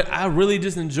 but I really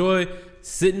just enjoy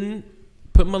sitting,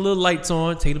 putting my little lights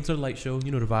on, taking them to the light show.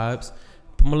 You know the vibes.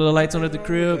 Put my little lights on at the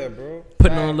crib, Yeah, bro.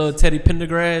 putting on a little Teddy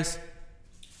Pendergrass.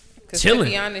 Because to chilling.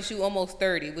 be honest, you almost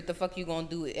 30. What the fuck you gonna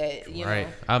do at you Right.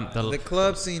 know? I'm The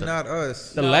club scene, not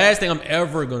us. The last thing I'm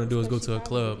ever gonna do is go to a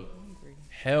club.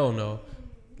 Hell no.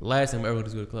 Last thing I'm ever gonna do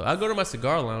is go to a club. I go to my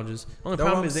cigar lounges. Only That's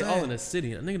problem what is they I'm all saying. in the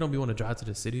city. A nigga don't be want to drive to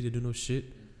the city to do no shit.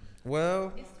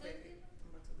 Well,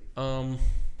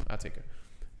 I take her.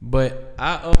 But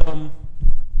I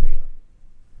there you go.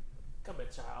 Come here,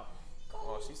 child.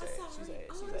 Oh, she's sad.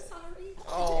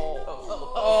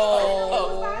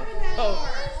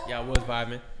 Yeah, I was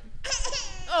vibing.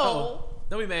 Oh,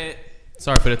 don't be mad.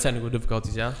 Sorry for the technical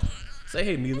difficulties, y'all. Say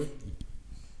hey, Mila.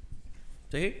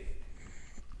 Say hey.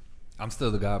 I'm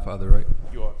still the Godfather, right?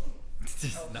 You are.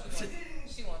 No,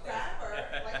 She want that.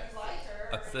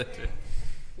 I said it.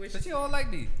 But you don't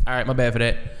like me All right, my bad for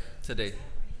that. today.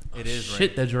 It is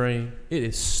Shit, that rain. It is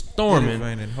it's storming.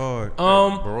 raining hard.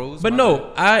 bros, But my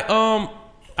no,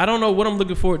 I don't know what I'm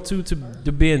looking forward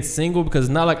to being single because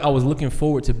it's not like I was looking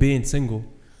forward to being single.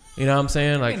 You know what I'm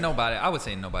saying? Like Ain't nobody. I would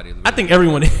say nobody. I think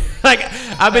everyone like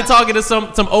I've been talking to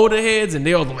some older heads and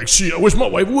they all like, shit, I wish my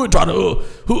wife would try to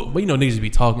but you know niggas be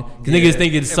talking. Cause niggas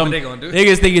think it's And what they gonna do?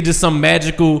 niggas think it's just some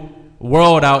magical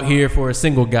world out here for a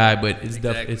single guy, but it's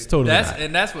Exactly. it's totally not.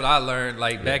 And that's what I learned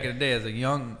like back in the day as a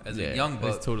young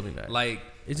buck. It's totally not. Like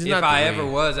It's just if not the I way. ever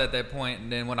was at that point,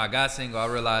 and then when I got single, I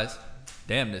realized,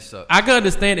 damn, this sucks. I could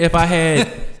understand if I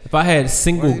had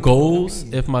single goals.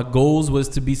 If my goals was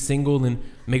to be single and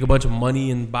make a bunch of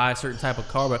money and buy a certain type of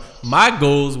car, but my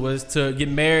goals was to get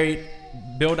married,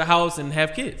 build a house, and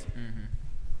have kids.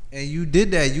 And you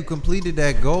did that. You completed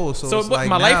that goal. So, it's what, like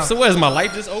my now, life. So what is my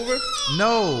life just over?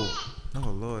 No. Oh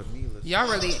Lord, Mila. Y'all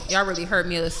really hurt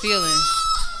Mila's feelings.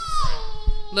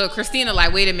 Look, Christina,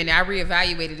 like, wait a minute. I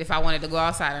reevaluated if I wanted to go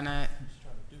outside or not.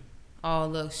 Oh,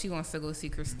 look, she wants to go see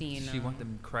Christina. She want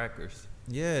them crackers.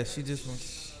 Yeah, she just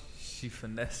wants. She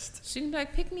finessed. She can be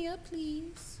like, pick me up,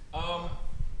 please.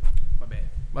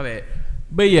 My bad.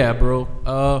 But yeah, bro.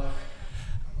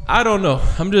 I don't know.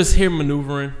 I'm just here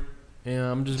maneuvering, and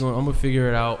I'm gonna figure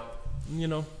it out. You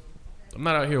know, I'm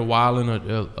not out here wilding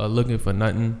or looking for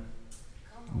nothing.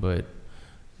 But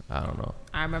I don't know.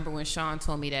 I remember when Sean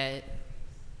told me that.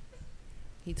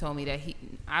 He told me that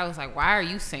I was like, why are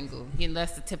you single? You know,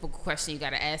 that's the typical question you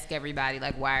got to ask everybody,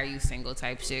 like, why are you single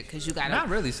type shit? Because you got to. Not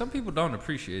really. Some people don't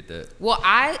appreciate that. Well,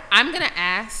 I'm going to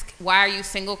ask, why are you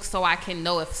single? So I can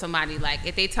know if somebody, like,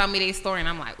 if they tell me their story and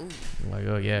I'm like, ooh. Like,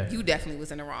 oh yeah. You definitely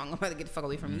was in the wrong. I'm about to get the fuck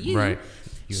away from you. Right.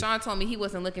 Sean told me he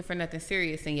wasn't looking for nothing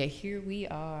serious, and yet here we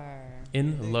are.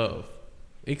 In love.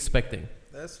 Expecting.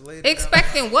 That's later.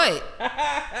 Expecting what?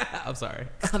 I'm sorry.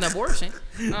 An abortion.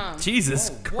 Jesus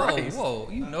Whoa, Christ. whoa.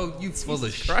 You know you full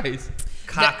of Christ.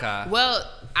 caca. Well,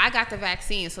 I got the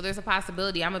vaccine, so there's a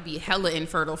possibility I'm gonna be hella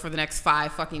infertile for the next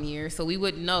 5 fucking years. So we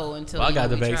wouldn't know until Well, I got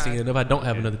the we vaccine, tried. and if I don't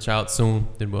have another child soon,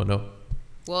 then we'll know.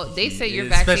 Well, they say your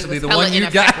Yeah, vaccine especially was the hella one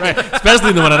you got. ineffective.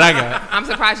 Especially the one that I got. I'm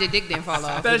surprised your dick didn't fall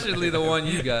off. Especially the one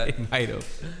you got. It might have.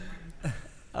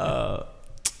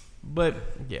 But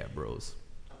yeah, bros,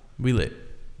 we lit.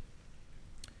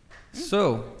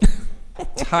 So,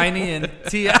 Tiny and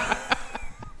T.I.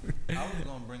 I was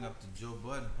gonna bring up the Joe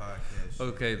Budden podcast.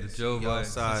 Okay, the Joe Y'all Biden.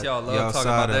 side- Since y'all y'all love talking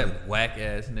side about of that whack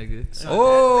ass nigga.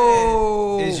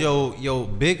 Oh, Oh, is your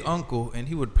big uncle, and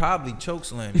he would probably choke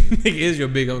slam you Nigga is your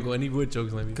big uncle, and he would choke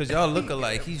slam me. because y'all look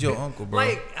alike. He's your uncle, bro.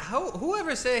 like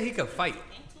whoever said he could fight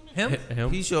him?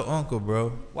 Him? He's your uncle, bro.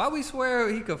 Why we swear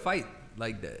he could fight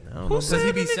like that? I don't Who know. said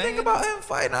he be anything saying? about him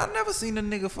fighting? I've never seen a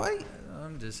nigga fight.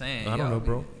 I'm just saying. I don't know,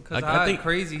 bro. Because I think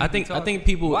crazy. I he be think I talking. think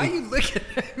people. Why you looking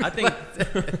at me? I think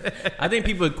I think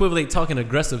people equivalent talking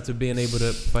aggressive to being able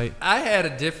to fight. I had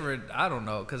a different. I don't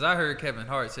know, because I heard Kevin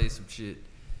Hart say some shit,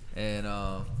 and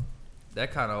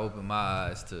that kind of opened my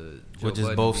eyes to Joe Which is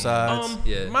Budden both being- sides.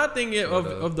 Yeah. My thing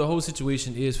of the whole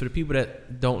situation is for the people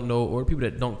that don't know or people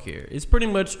that don't care. It's pretty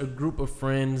much a group of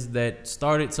friends that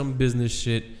started some business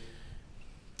shit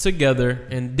together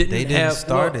and didn't They didn't have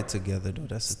start well, it together though.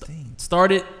 That's the thing.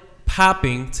 started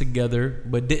popping together,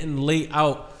 but didn't lay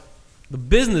out the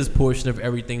business portion of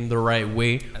everything the right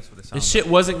way. That's what it The sounds shit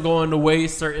wasn't going the way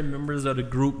certain members of the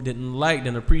group didn't like,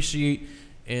 didn't appreciate,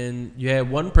 and you had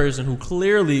one person who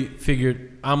clearly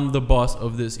figured, I'm the boss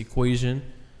of this equation,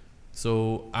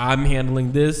 so I'm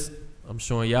handling this. I'm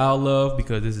showing y'all love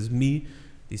because this is me.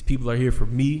 These people are here for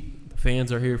me. The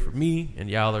fans are here for me, and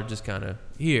y'all are just kind of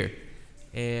here.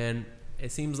 And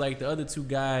it seems like the other two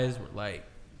guys were like,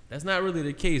 that's not really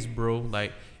the case, bro.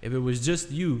 Like, if it was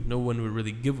just you, no one would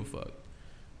really give a fuck.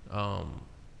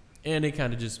 And they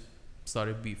kind of just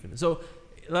started beefing. So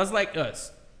that's like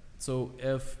us. So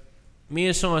if me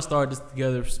and Sean started this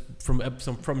together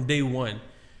from day one,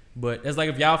 but it's like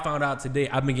if y'all found out today,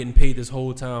 I've been getting paid this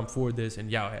whole time for this,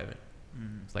 and y'all haven't.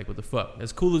 It's like, what the fuck?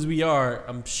 As cool as we are,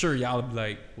 I'm sure y'all will be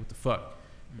like, what the fuck?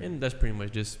 And that's pretty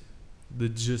much just the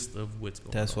gist of what's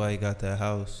going That's on. why he got that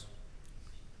house.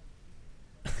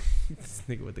 This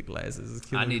nigga with the glasses is I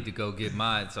killing need to go get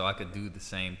mine so I could do the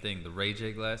same thing. The Ray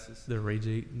J glasses. the Ray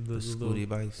J, the Scooty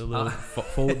bikes. the little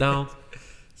fold downs.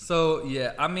 So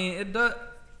yeah, I mean it does.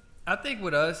 I think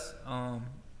with us,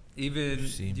 even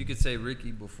See. you could say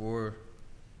Ricky before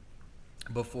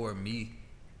me.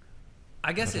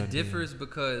 I guess What I it did. differs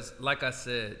because, like I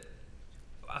said,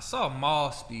 I saw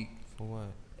Maul speak, For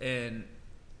what? and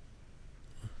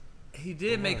he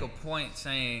did make a point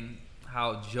saying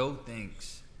how Joe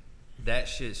thinks that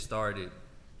shit started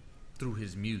through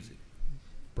his music.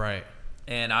 Right.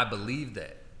 And I believe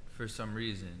that for some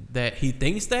reason. That he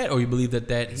thinks that, or you believe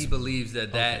that He believes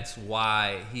that that's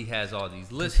why he has all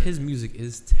these listens. his music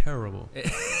is terrible.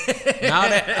 Now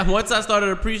that once I started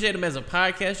to appreciate him as a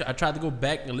podcaster, I tried to go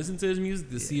back and listen to his music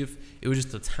to see if it was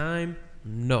just a time.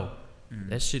 No,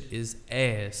 that shit is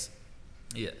ass.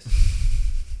 Yes.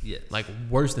 Yes. Like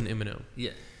worse than Eminem.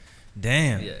 Yeah.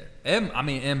 Damn. Yeah.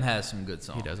 M has some good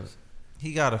songs. He doesn't.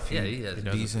 He got a few he has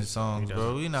decent songs, He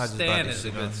bro. You're not just about Stan to is a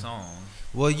sit good on. song.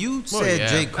 Well, you said yeah.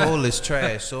 J. Cole is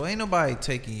trash, so ain't nobody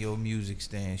taking your music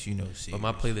stance, you know, serious. But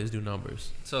my playlist do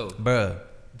numbers. So Bruh,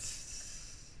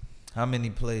 how many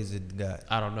plays it got?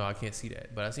 I don't know. I can't see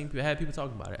that, but I had people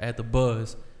talking about it at the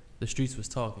buzz. The streets was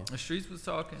talking. the streets was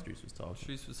talking. Streets was talking.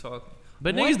 Streets was talking.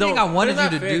 But One niggas don't. thing I wanted but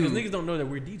it's you not to fair, 'cause do. niggas don't know that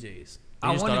we're DJs. They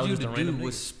I just thought wanted you was to just a random do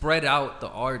was nigga. spread out the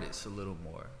artists a little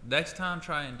more. Next time,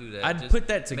 try and do that. I'd Just put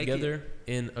that make together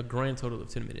in a grand total of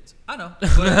 10 minutes. I know,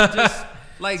 but just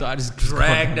like So I just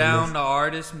drag go down down the the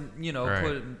artist. You know,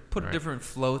 Right. put a Right. different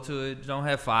flow to it. Don't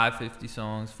have 550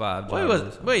 songs, 5 Wait,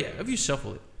 genres. yeah, if you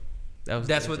shuffle it,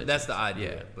 That's the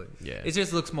idea. Yeah, But yeah. it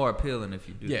just looks more appealing if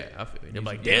you do. Yeah, I feel it. They're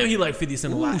like, Yeah. damn, he like 50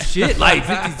 Cent a Ooh, lot. shit, like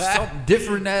 50 something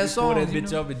different ass Pull songs. that you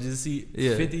bitch know? up and just see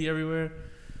Yeah. 50 everywhere.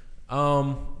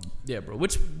 Yeah, bro.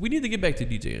 Which we need to get back to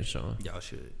DJing, Sean, Y'all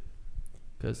should.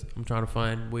 because I'm trying to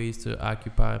find ways to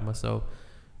occupy myself.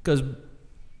 Because,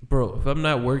 bro, if I'm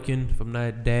not working, if I'm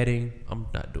not dadding, I'm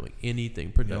not doing anything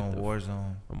You productive. on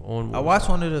Warzone? I'm on. I watched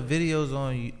one of the videos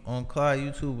on Clyde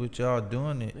YouTube with y'all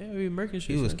doing it. Yeah, we American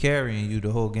shit. He was son. carrying you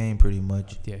the whole game pretty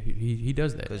much. Yeah, he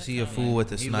does that. Cause he a fool with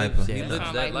the He sniper. lives- Yeah, he no. lives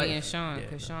Sound that like me and life. Sean, Yeah,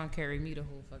 because no. Sean carried me the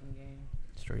whole fucking game.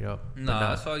 Straight up. But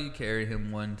Nah, I saw you carry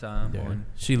him one time yeah. on.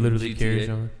 She literally GTA. carries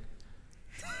on.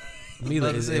 Mila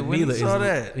About to is say, when you saw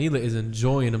that? Mila is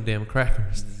enjoying them damn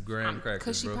crackers. This graham crackers,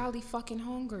 Because she bro. probably fucking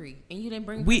hungry, and you didn't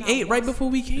bring. We her ate out right once. before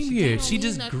we came She here. don't She need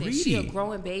just nothing. She a greedy.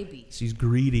 growing baby. She's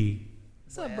greedy,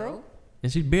 What's up, bro?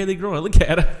 and she's barely growing. Look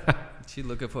at her. She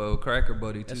looking for a cracker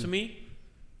buddy too. That's for me.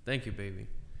 Thank you, baby.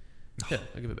 Yeah,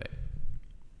 I'll give it back.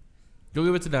 Go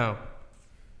give it to Down.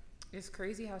 It's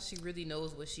crazy how she really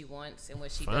knows what she wants and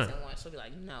what she Fine. doesn't want. She'll be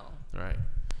like, no. All right.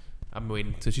 I'm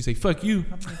waiting till she say "fuck you."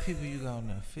 How many people you got on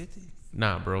there? 50?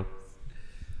 Nah, bro.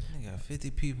 They got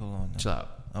 50 people on there. Chill out.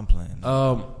 I'm playing.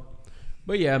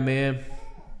 But yeah, man,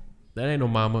 that ain't no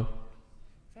mama,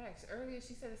 Facts. Earlier,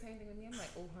 she said the same thing to me. I'm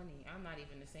like, oh, honey, I'm not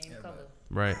even the same color.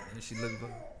 right? And she looking for.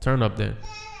 Turn up then.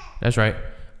 That's right.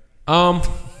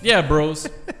 Yeah, bros.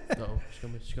 No,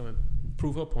 she's coming.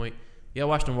 Prove her point. Yeah,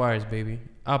 watch them wires, baby.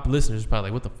 Our listeners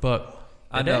probably like, what the fuck?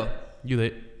 I And know. that- you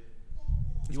lit?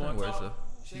 You wanna want worse talk? though?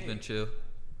 She's been chill.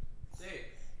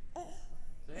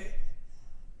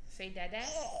 Say dad.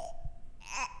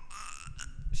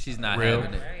 She's not Real,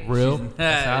 having it. real. She's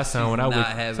That's how I sound when I she's wake. not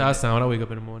That's having how I it. sound when I wake up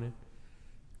in the morning.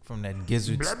 From that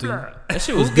gizzard stew. That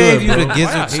shit was Who good. gave you bro. the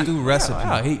gizzard Wow, stew recipe?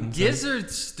 Wow, hating, son. Gizzard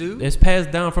stew. It's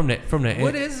passed down from that.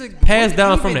 What is it? Passed what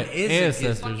down from even the is a gizzard?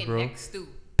 ancestors, Fucking bro. neck stew.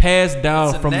 Passed down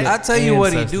It's a from neck- the I tell you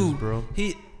what he ancestors, do, bro.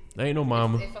 He There ain't no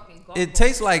mama. They fucking go. it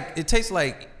tastes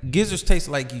like gizzards taste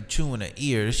like you chewing an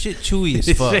ear. The shit chewy as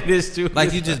This fuck. shit is too.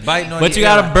 Like you just biting on. But your you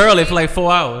gotta ear. burl it for like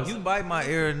 4 hours. You bite my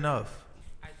ear enough.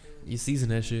 I do. You season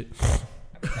that shit. I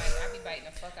be biting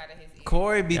the fuck out of his ear.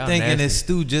 Corey be Y'all thinking nasty. it's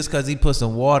stew just because he put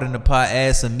some water in the pot,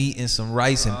 add some meat and some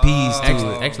rice and peas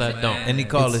to it, Actually, I don't. and he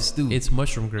call it It's- stew. It's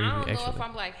mushroom gravy, I don't know actually. if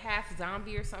I'm like half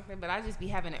zombie or something, but I just be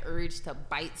having an urge to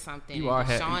bite something. You and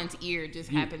are Sean's ear just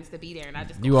happens to be there, and I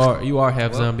just You are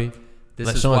half Well, zombie. This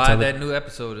Let is Sean why tell that it. new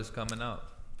episode is coming out.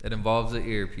 It involves the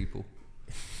ear people.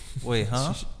 Wait,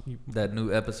 huh? That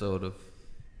new episode of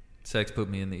Sex Put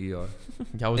Me in the ER.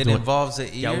 Y'all was It doing. involves the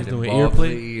Y'all ear. was It doing involves ear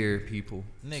play? the ear people.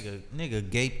 Nigga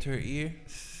gaped her ear.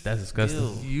 That's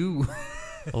disgusting. Ew. You.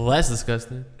 Well, that's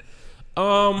disgusting.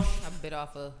 I bit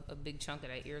off a big chunk of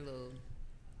that earlobe.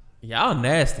 Y'all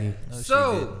nasty. No, she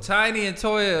So didn't. Tiny and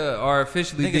Toya are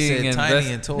officially Nigga being said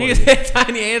Tiny invested. and Niggas Toy. said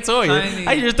Tiny and Toya. Tiny.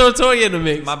 How you just throw Toya in the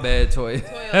mix? My bad, Toya.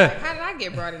 Toya, like, how did I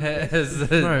get brought into this?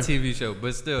 As a Right. TV show,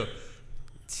 but still,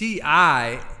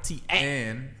 T.I.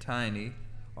 and Tiny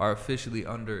are officially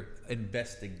under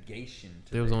investigation.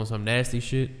 They was on some nasty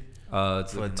shit.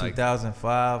 It's For looking like,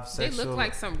 2005 They sexual. look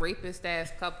like some rapist ass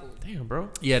couple. Damn, bro.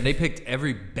 yeah, they picked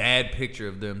every bad picture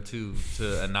of them too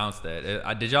to announce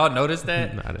that. Did y'all notice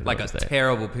that? No, I didn't like notice a that.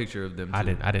 terrible picture of them. Too.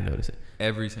 I didn't notice it.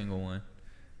 Every single one.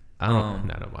 I don't. I'm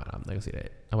not gonna say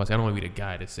that. I don't want to be the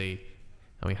guy to say.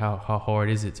 I mean, how hard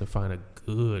is it to find a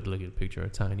good looking picture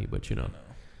of Tiny? But you know.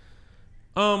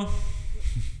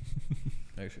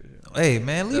 Actually, Hey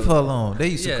man, leave her alone. They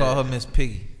used to Yeah. call her Miss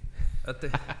Piggy. I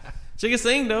think She can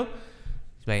sing though.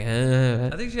 She's like,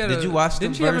 I think she had. Did you watch the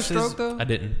Didn't she have a verses? stroke though? I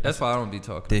didn't. That's why I don't be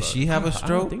talking. Did about she it. have a I don't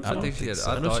stroke? think so. I think she had.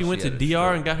 I know thought she went to had a DR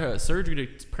stroke. and got her surgery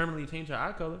to permanently change her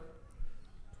eye color.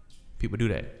 People do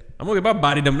that. I'm gonna get my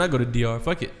body done when I go to DR.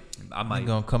 Fuck it. I I'm might.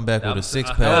 gonna come back with a six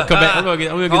I'm gonna pack. come back. I'm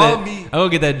gonna Call get me. that. I'm gonna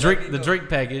get that Drake, Let me the know. Drake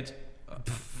package.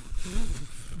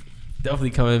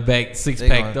 Definitely coming back six They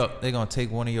packed gonna, up. they gonna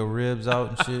take one of your ribs out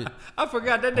and shit. I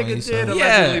forgot that Oh, you nigga said- did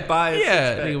allegedly buy a yeah.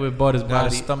 six-pack. Nigga would bought his Got a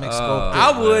body. stomach scope.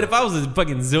 I would if I was a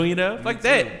fucking zillionaire. Fuck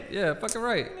that. Yeah, fucking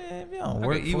right. Man, if you don't I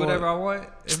work can eat for whatever it. I want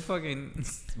and fucking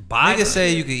buy. Niggas the say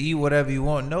shit. you can eat whatever you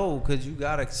want. No, because you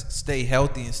gotta stay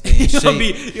healthy and stay in You gonna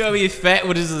shape. be fat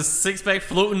with just a six pack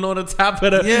floating on the top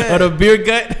of the Yeah. of the beer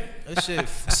gut. That shit,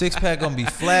 six pack gonna be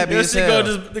flabby That as shit hell.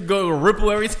 go just ripple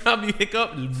every time you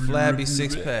hiccup. Flabby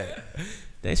six pack.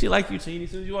 Then she like you, Cheney.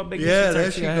 As soon as you walk back, Yeah,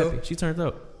 there she she got go. happy. She turned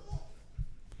up.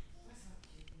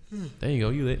 There you go.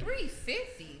 You lit.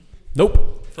 350.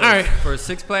 Nope. All right. For a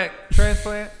six-pack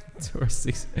transplant. Or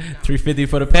 350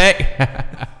 for the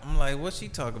pack. I'm like, what she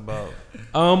talk about?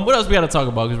 What else we gotta talk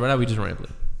about? Because right now we just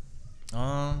rambling. We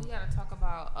gotta talk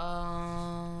about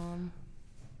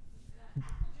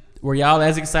Were y'all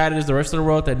as excited as the rest of the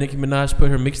world that Nicki Minaj put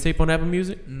her mixtape on Apple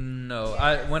Music? No,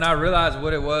 when I realized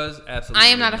what it was, absolutely. I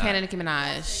am not a fan of Nicki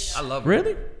Minaj. I love her.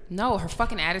 Really? No, her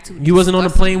fucking attitude. You wasn't on the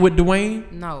disgusts plane me. with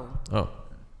Dwayne? No. Oh.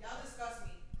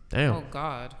 Damn. Oh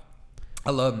God. I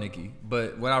love Nicki,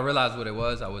 but when I realized what it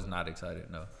was, I was not excited.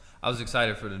 No, I was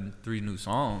excited for the 3 new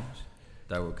songs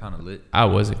that were kind of lit. I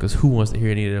wasn't, because who wants to hear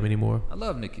any of them anymore? I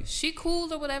love Nicki. She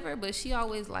cool or whatever, but she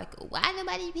always like, why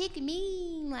nobody pick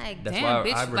me? Like, That's damn, why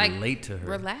bitch, I like, relate to her.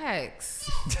 relax.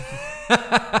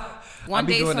 I One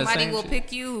be day doing the somebody same will shit.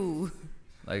 pick you.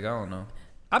 Like, I don't know.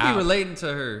 I be relating to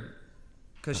her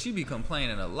because she be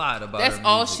complaining a lot about That's her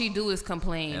all music. she do is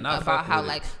complain And I about fuck how with it.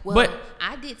 like, well, But-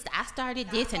 I started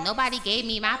this and nobody gave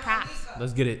me my props.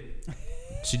 Let's get it.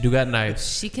 She do got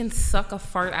knives. She can suck a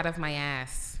fart out of my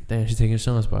ass. Damn, she's taking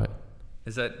Sean's spot.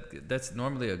 That's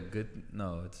normally a good.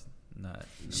 No, it's not.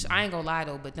 I ain't gonna lie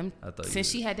though, but them I thought you since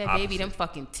was she had that baby, opposite. them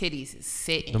fucking titties is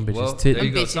sitting. Them bitches Well, titting. there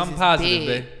you go. bitches Something is positive, big.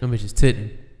 babe. Them bitches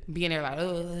titting. Being there like,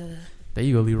 ugh. There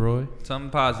you go, Leroy.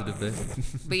 Something positive, babe.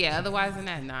 But yeah, otherwise than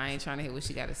that, nah, I ain't trying to hear what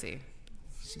she got to say.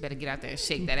 She better get out there and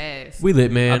shake that ass. We lit,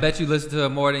 man. I bet you listen to her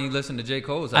more than you listen to J.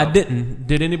 Cole's I album. didn't.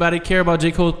 Did anybody care about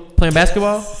J. Cole playing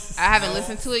basketball? I haven't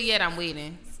listened to it yet. I'm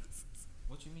waiting.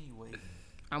 What you mean you waiting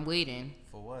I'm waiting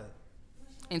for what?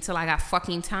 until I got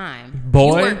fucking time.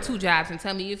 Boy. You work 2 jobs and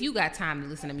tell me if you got time to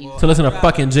listen to music. To listen to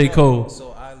fucking J. Cole.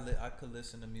 So I could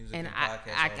listen to music And and I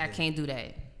podcasts all day. can't do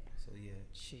that. So yeah.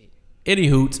 Shit. Any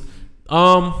hoots.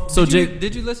 So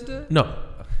Did you listen to it? No.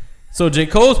 So J.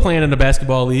 Cole's playing in the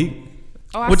basketball league,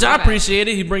 Oh, which saw I that.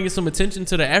 appreciated. He bringing some attention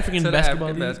to the African To the basketball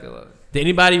African league. basketball. Did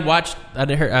anybody watch?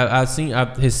 I seen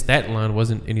his stat line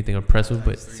wasn't anything impressive,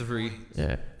 but It's free.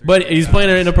 yeah. But he's playing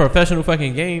in a professional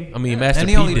fucking game. I mean, Master And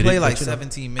P he only did played it, like but, you know.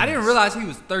 17 minutes. I didn't realize he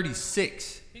was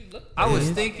 36. I was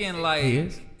thinking like, He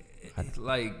is?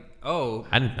 like, oh,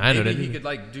 I didn't know maybe that he either. could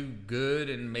like do good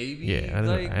and maybe Yeah, I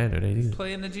like didn't know that either.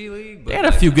 play in the G League. They had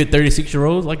a few good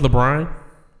 36-year-olds like LeBron.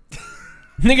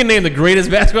 Nigga named the greatest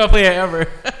basketball player ever.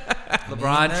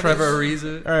 LeBron, Trevor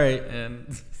Ariza, All right.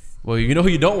 and Well, you know who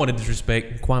you don't want to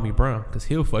disrespect? Kwame Brown, because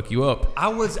he'll fuck you up. I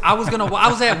was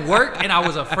at work and I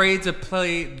was afraid to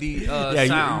play the Yeah,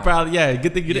 sound. you probably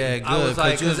good thing you Yeah, didn't. good. I was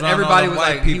like, 'cause you was because around all everybody them was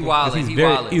white like, he people. wildin', He's he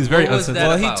very- wildin'. he was very What was that unsensitive.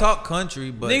 Well, he about? talked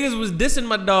country, but Niggas was dissing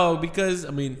my dog because I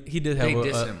mean he did have They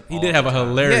diss him he all did have a the time.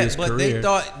 hilarious yeah, but career. they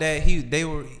thought that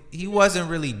he wasn't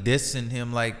really dissing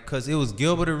him, like, because it was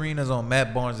Gilbert Arenas on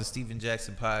Matt Barnes and Steven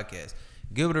Jackson podcast.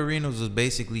 Gilbert Arenas was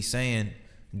basically saying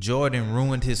Jordan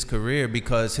ruined his career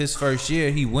because his first year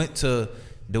he went to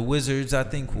the Wizards, I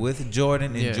think, with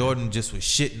Jordan, and Yeah. Jordan just was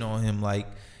shitting on him, like,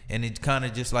 and it kind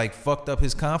of just like fucked up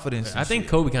his confidence. I and think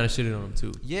shit. Kobe kind of shitted on him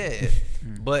too. Yeah,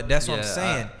 but that's what I'm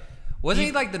saying. Wasn't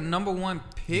he like the #1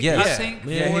 pick? Yes. I think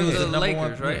Yeah, for he was the the number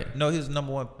Lakers, one. right? No, he was the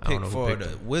number one I don't pick know who for picked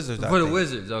the him. Wizards. I For the think.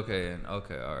 Wizards, okay,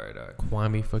 okay, all right.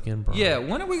 Kwame fucking Brown. Yeah,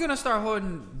 when are we gonna start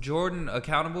holding Jordan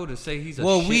accountable to say he's a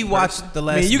Well, shit we person? watched the I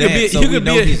last. mean, you could be Dance, so you we could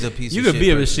know be a, he's a piece you of could shit be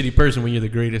a person. shitty person when you're the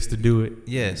greatest to do it.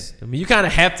 Yes. I mean, you kind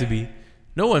of have to be.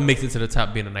 No one makes it to the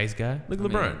top being a nice guy. Look at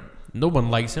LeBron. No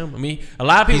one likes him. I mean, a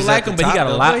lot of people He's like at the him, but he top, got a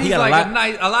though. lot. But He he's got like a lot. a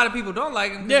nice. A lot of people don't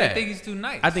like him because Yeah. they think he's too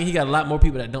nice. I think he got a lot more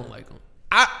people that don't like him.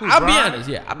 I'll be Bron? honest.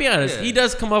 Yeah, I'll be honest. Yeah. He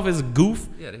does come off as a goof.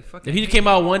 Yeah, they fucking. If he came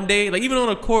out one day, like even on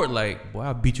a court, like, boy,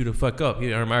 I'll beat you the fuck up.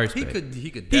 He earned my respect. He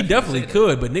could. He definitely say that.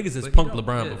 could, but niggas has But he punked don't,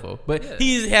 LeBron yeah. before. But Yeah.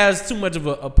 he has too much of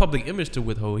a public image to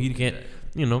withhold. He can't,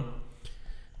 you know.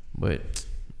 But,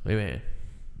 hey man,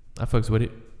 I fucks with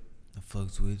it. I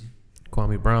fucks with you.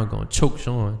 Kwame Brown gonna choke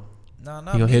Sean. No, He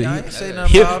not gonna me. hit I it. ain't say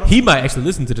nothing about him. He might actually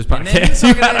listen to this And then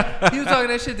podcast. he was talking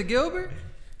that shit to Gilbert.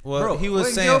 Well, Bro, he was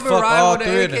wasn't saying Gilbert fuck ride all with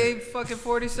three of an them. AK fucking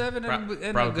 47 and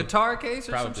a Probably. guitar case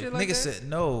or Probably. some shit like Nigga that. said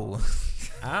no.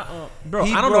 Bro,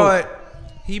 he I don't brought, know.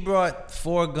 He brought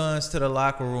 4 guns to the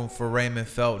locker room for Raymond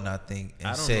Felton, I think, and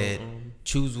I don't said, know.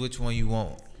 choose which one you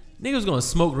want. Niggas gonna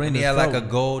smoke And Raymond he had like a Felton.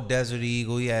 gold Desert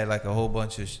Eagle. He had like a whole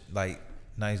bunch of like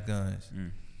nice guns.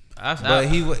 But But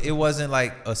it wasn't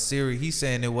like a serious. He's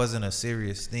saying it wasn't a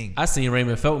serious thing. I seen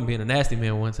Raymond Felton being a nasty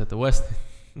man once at the Westin.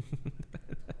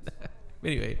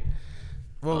 Anyway,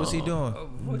 What was he doing?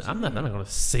 I'm not gonna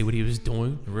say what he was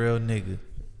doing, Real nigga.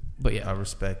 but I yeah,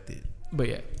 respect it.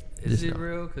 Is he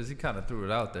real? Because he kind of threw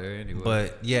it out there anyway.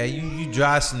 But yeah, you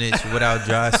dry snitch without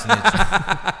dry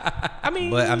snitching.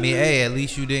 I mean, hey, at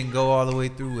least you didn't go all the way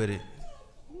through with it.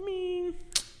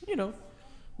 you know,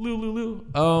 Lou.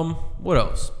 What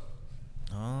else?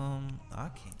 I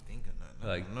can't think of nothing.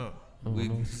 like, no. we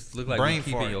look like Brain we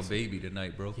keeping farts. your baby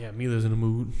tonight, bro. Yeah, Mila's in the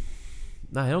mood.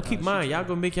 Nah, don't keep mine. Y'all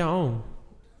gonna make your own,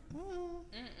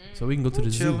 so we can go to the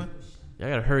zoo. Chilling. Y'all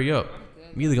gotta hurry up.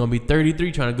 Mila gonna be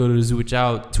 33 trying to go to the zoo with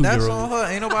y'all 2-year-olds. That's on her.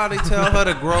 Ain't nobody tell her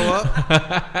to grow up.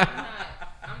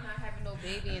 I'm not having no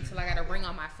baby until I got a ring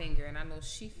on my finger, and I know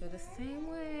she feel the same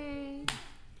way.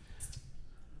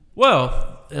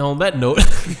 Well, and on that note,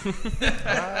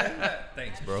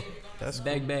 Thanks, bro. That's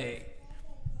bag.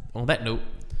 On that note,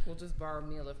 We'll just borrow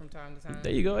Mila from time to time.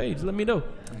 there you go. Hey, just let me know.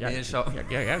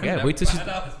 Yeah, Wait till she. You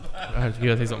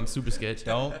gotta say something super sketch.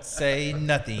 Don't say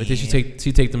nothing. Wait till she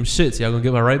take them shits. Y'all gonna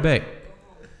give her right back.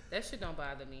 That shit don't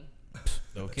bother me.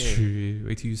 Okay.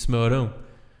 Wait till you smell them.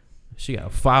 She got a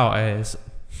foul ass.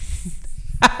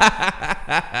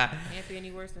 Can't be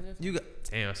any worse than this. You got.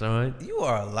 Damn, son. You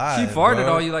are alive. She farted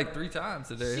bro. on you like 3 times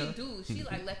today. She Huh? do. She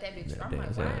like let that bitch. I'm damn,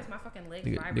 like, son. why is my fucking leg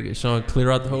Nigga, vibrating? Sean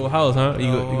clear out the whole house, huh?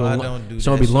 No, I don't do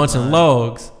Sean that. be She launching lying.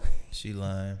 logs. She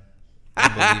lying.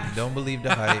 Don't believe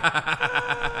the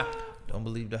hype. Don't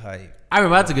believe the hype. I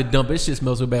remember I took a dump. This shit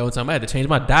smelled so bad one time. I had to change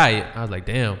my diet. I was like,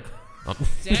 damn. Damn.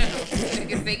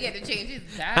 Niggas say he had to change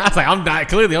his I diet. was like, I'm dying.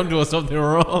 Clearly, I'm doing something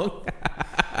wrong.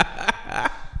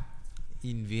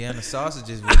 Eating Vienna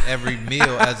sausages with every meal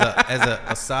as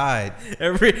a side. All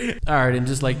right, and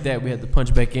just like that, we had to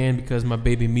punch back in because my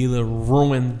baby Mila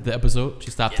ruined the episode.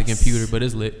 She stopped the computer, but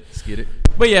it's lit. Let's get it.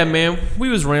 But yeah, man, we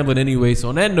was rambling anyway. So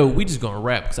on that note, we just gonna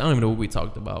wrap because I don't even know what we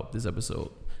talked about this episode.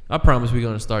 I promise we're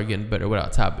gonna start getting better with our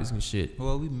topics and shit.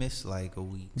 Well, we missed like a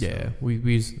week. so Yeah,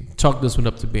 we chalked this one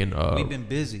up to being we've been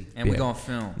busy. And we're Yeah. going to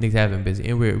film. niggas have been busy,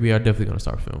 and we are definitely gonna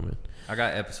start filming I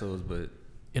got episodes, but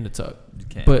in the tuck. you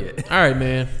can't But yet. all right,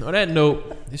 man. On that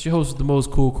note, it's your host, with the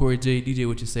most cool, Corey J. DJ.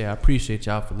 What you say? I appreciate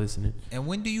y'all for listening. And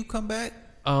when do you come back?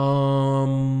 The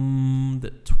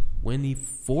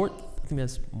 24th. I think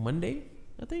that's Monday.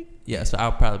 I think. Yeah. So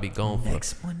I'll probably be gone for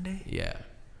Next Monday? Yeah.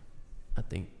 I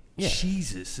think. Yeah.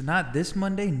 Jesus. Not this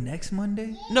Monday, next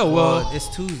Monday? No. Well.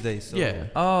 it's Tuesday. So Yeah.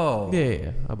 Oh. Yeah.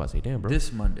 I'm about to say, damn, bro.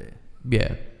 This Monday.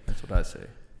 Yeah. That's what I say.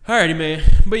 Alrighty, man.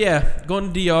 But yeah,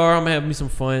 going to DR. I'm gonna have me some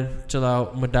fun. Chill out.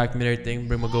 I'm gonna document everything.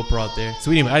 Bring my GoPro out there. So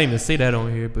I didn't even say that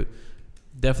on here, but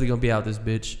definitely gonna be out this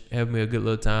bitch. Having me a good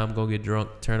little time. Gonna get drunk.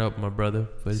 Turn up with my brother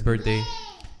for his birthday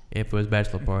and for his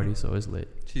bachelor party. So it's lit.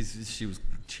 She was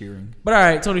cheering. But all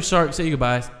right, Tony Shark, say your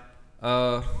goodbyes.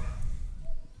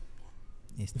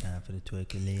 it's time for the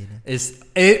twerkulator.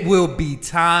 It will be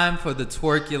time for the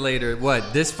twerkulator.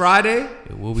 What, this Friday?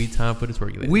 It will be time for the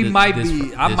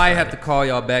twerk. I might have to call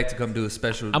y'all back to come do a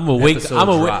special. I'm gonna wake. episode I'm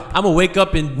drop. gonna wake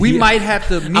up and We might have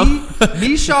to.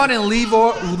 Me, Sean, and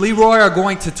Leroy are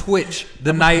going to Twitch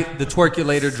the night the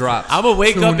twerkulator drops. I'm gonna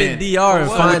wake Tune up in DR and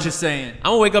What? find What you saying?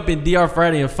 I'm gonna wake up in DR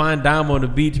Friday and find Dom on the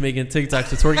beach making TikToks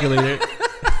to twerkulator.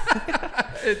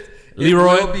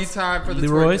 Leroy, It will be time for the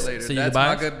Leroy, twerkulator. say your That's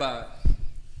my goodbyes. goodbye.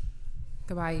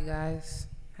 Goodbye, you guys.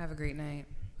 Have a great night.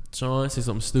 Sean, say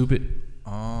something stupid.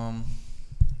 I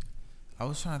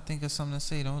was trying to think of something to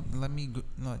say. Don't let me.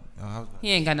 No, I was,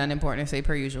 He ain't got nothing important to say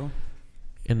per usual.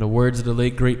 In the words of the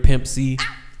late great Pimp C,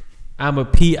 I'm a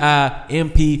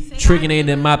PIMP, tricking ain't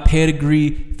in my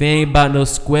pedigree. If ain't about no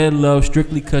square love,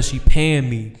 strictly cause she paying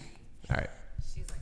me.